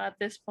like, at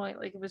this point,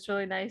 like it was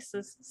really nice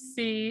to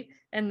see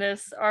in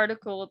this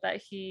article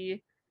that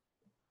he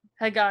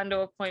had gotten to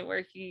a point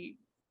where he,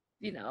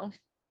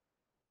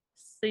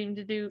 seemed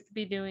to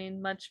be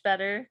doing much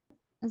better.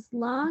 As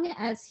long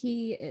as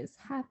he is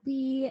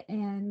happy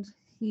and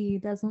he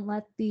doesn't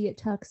let the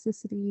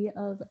toxicity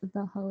of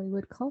the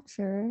Hollywood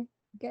culture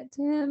get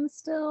to him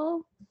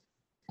still.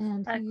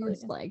 And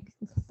he's like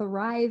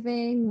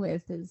thriving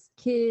with his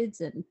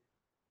kids and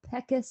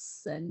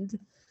Pecos and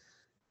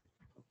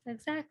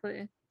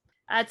exactly.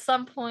 At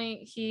some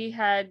point he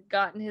had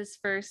gotten his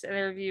first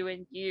interview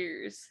in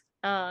years.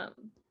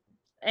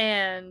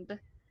 And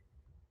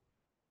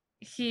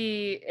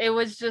it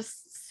was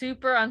just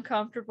super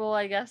uncomfortable,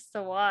 I guess,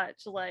 to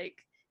watch. Like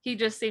he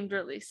just seemed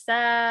really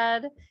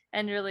sad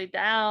and really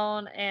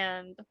down,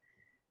 and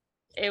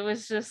it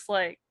was just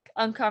like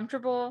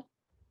uncomfortable,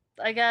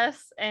 I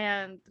guess.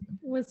 And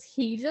was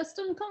he just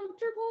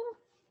uncomfortable?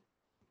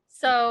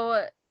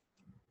 So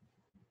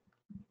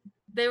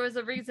there was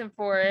a reason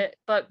for it,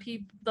 but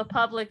the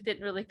public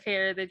didn't really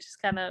care. They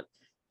just kind of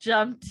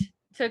jumped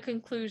to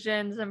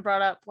conclusions and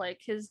brought up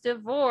like his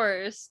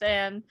divorce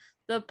and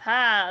the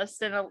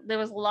past, and there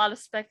was a lot of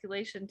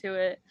speculation to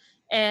it,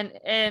 and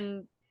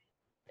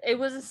it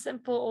was as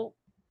simple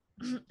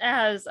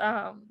as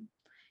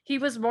he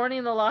was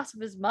mourning the loss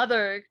of his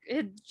mother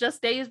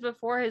just days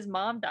before his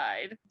mom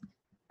died,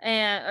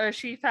 or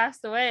she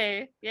passed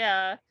away,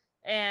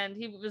 and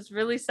he was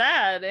really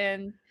sad,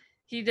 and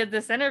he did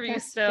this interview.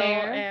 That's still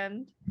fair.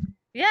 And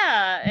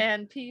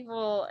and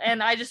people,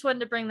 and I just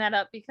wanted to bring that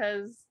up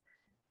because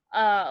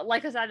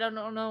like I said, I don't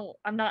know,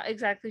 I'm not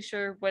exactly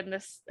sure when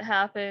this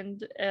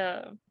happened,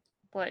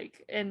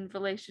 like in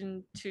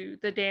relation to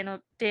the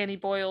Danny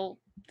Boyle,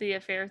 the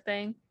affair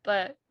thing,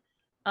 but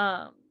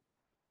I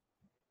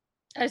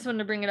just wanted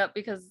to bring it up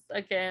because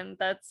again,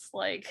 that's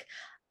like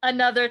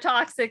another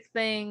toxic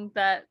thing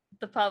that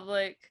the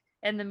public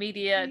and the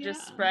media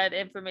just spread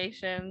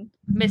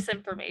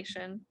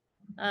misinformation,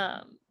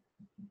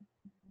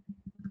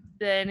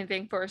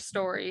 anything for a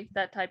story,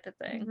 that type of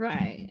thing.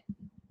 Right.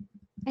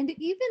 And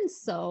even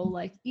so,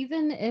 like,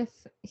 even if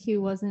he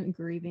wasn't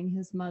grieving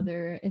his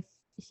mother, if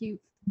he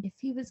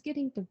was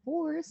getting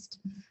divorced,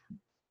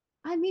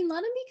 I mean,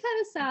 let him be kind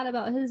of sad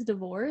about his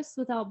divorce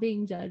without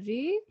being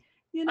judgy.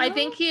 I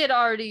think he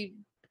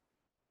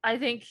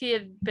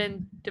had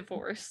been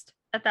divorced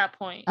at that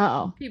point.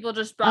 Oh, people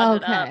just brought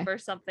it up or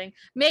something.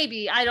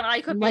 Maybe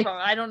I could be wrong.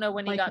 I don't know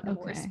when he got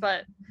divorced,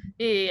 but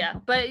yeah.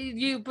 But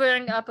you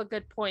bring up a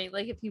good point.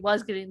 Like if he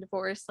was getting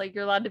divorced, like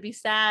you're allowed to be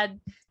sad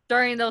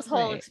during those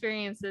whole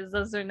experiences.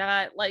 Those are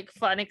not like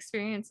fun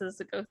experiences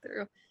to go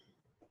through.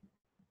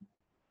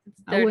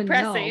 I wouldn't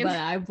know, but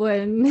I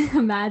wouldn't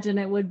imagine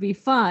it would be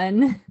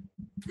fun.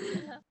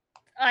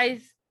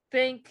 I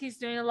think he's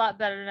doing a lot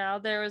better now.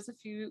 There was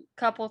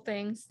couple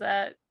things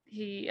that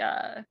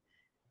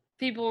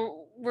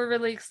people were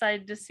really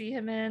excited to see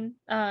him in.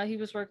 He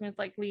was working with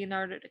like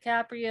Leonardo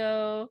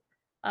DiCaprio,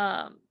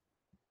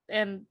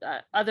 and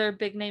other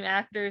big name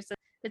actors.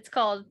 It's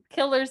called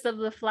Killers of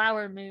the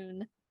Flower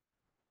Moon.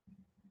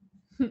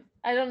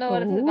 I don't know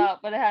what it's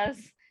about, but it has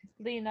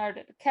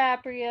Leonardo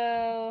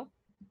DiCaprio,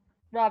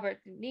 Robert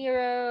De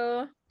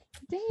Niro.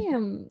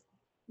 Damn.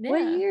 Yeah.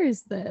 What year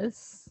is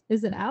this?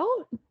 Is it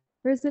out?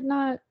 Or is it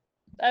not?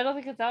 I don't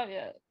think it's out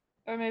yet.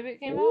 Or maybe it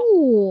came out.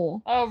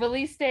 Oh,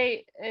 release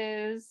date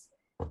it's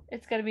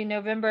going to be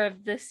November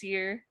of this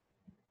year.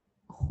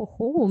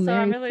 Oh, so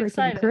Merry really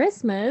freaking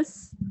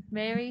Christmas.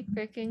 Merry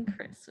freaking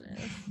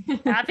Christmas.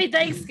 Happy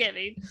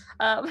Thanksgiving.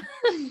 I'm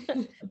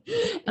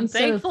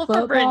thankful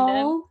for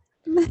Brendan.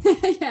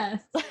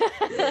 Yes.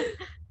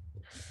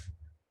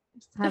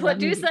 What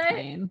do you say?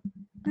 Playing.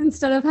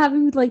 Instead of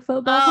having like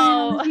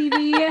football playing on the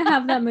TV,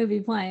 have that movie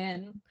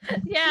playing.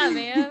 Yeah,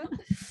 man.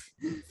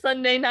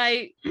 Sunday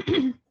night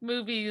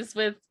movies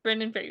with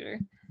Brendan Fraser.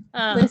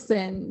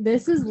 Listen,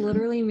 this is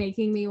literally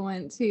making me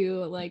want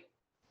to like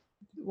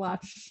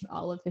watch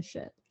all of his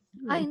shit.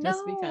 Like, I know.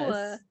 Just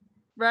because.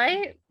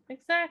 Right?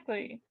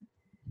 Exactly.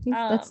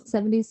 That's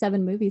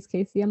 77 movies,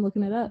 Casey. I'm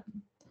looking it up.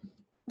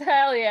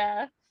 Hell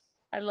yeah.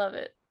 I love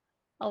it.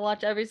 I'll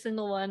watch every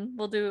single one.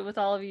 We'll do it with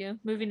all of you.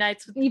 Movie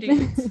nights with the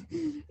dudes.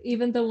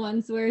 Even the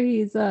ones where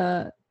he's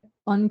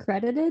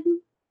uncredited.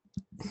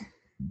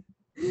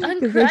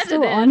 Because they're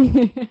still Uncredited. on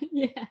here.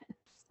 Yes.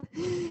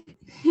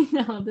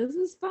 No, this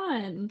is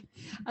fun.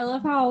 I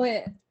love how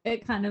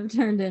it kind of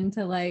turned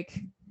into like,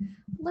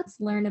 let's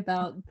learn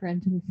about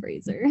Brendan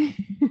Fraser.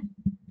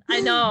 I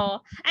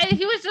know. And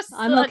he was just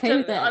I'm such okay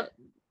with it.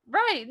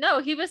 right. No,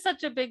 he was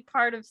such a big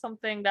part of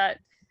something that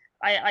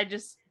I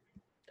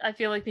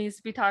feel like needs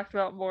to be talked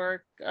about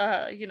more,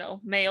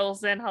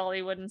 males in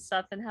Hollywood and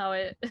stuff, and how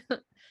it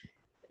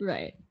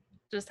Right.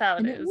 just how it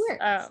And is. it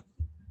works.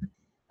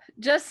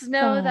 Just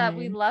know that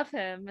we Fine. love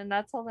him, and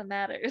that's all that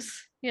matters.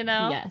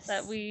 Yes.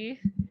 That we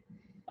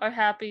are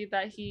happy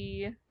that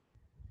he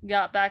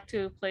got back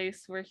to a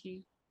place where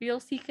he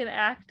feels he can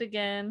act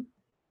again,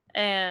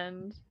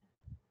 and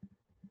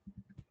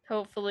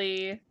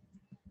hopefully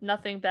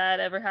nothing bad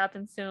ever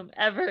happens to him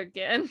ever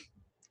again.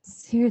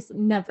 Seriously,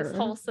 never. This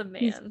wholesome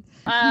man.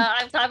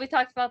 I'm glad we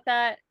talked about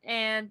that,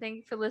 and thank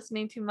you for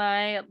listening to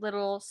my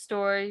little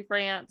story,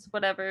 rant,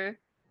 whatever.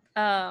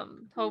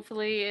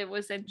 Hopefully it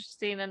was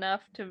interesting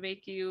enough to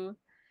make you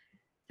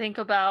think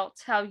about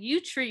how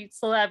you treat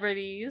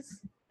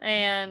celebrities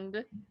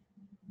and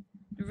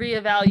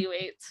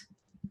reevaluate.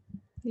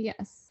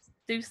 Yes.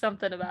 Do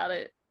something about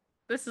it.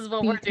 This is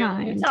what Be we're doing.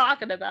 We're kind.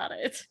 talking about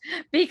it.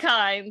 Be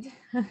kind.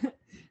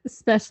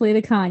 Especially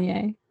to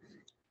Kanye.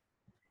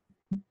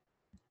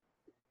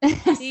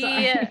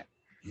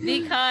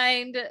 Be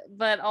kind,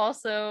 but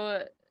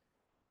also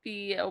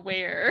be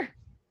aware.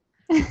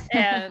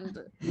 And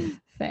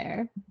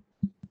fair.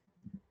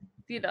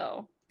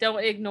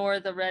 Don't ignore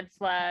the red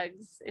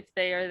flags if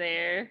they are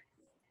there.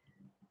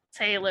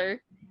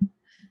 Taylor.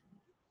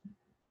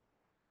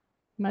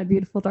 My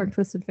beautiful dark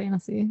twisted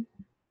fantasy.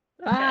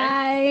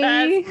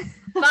 Okay.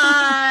 Bye.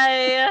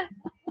 Bye.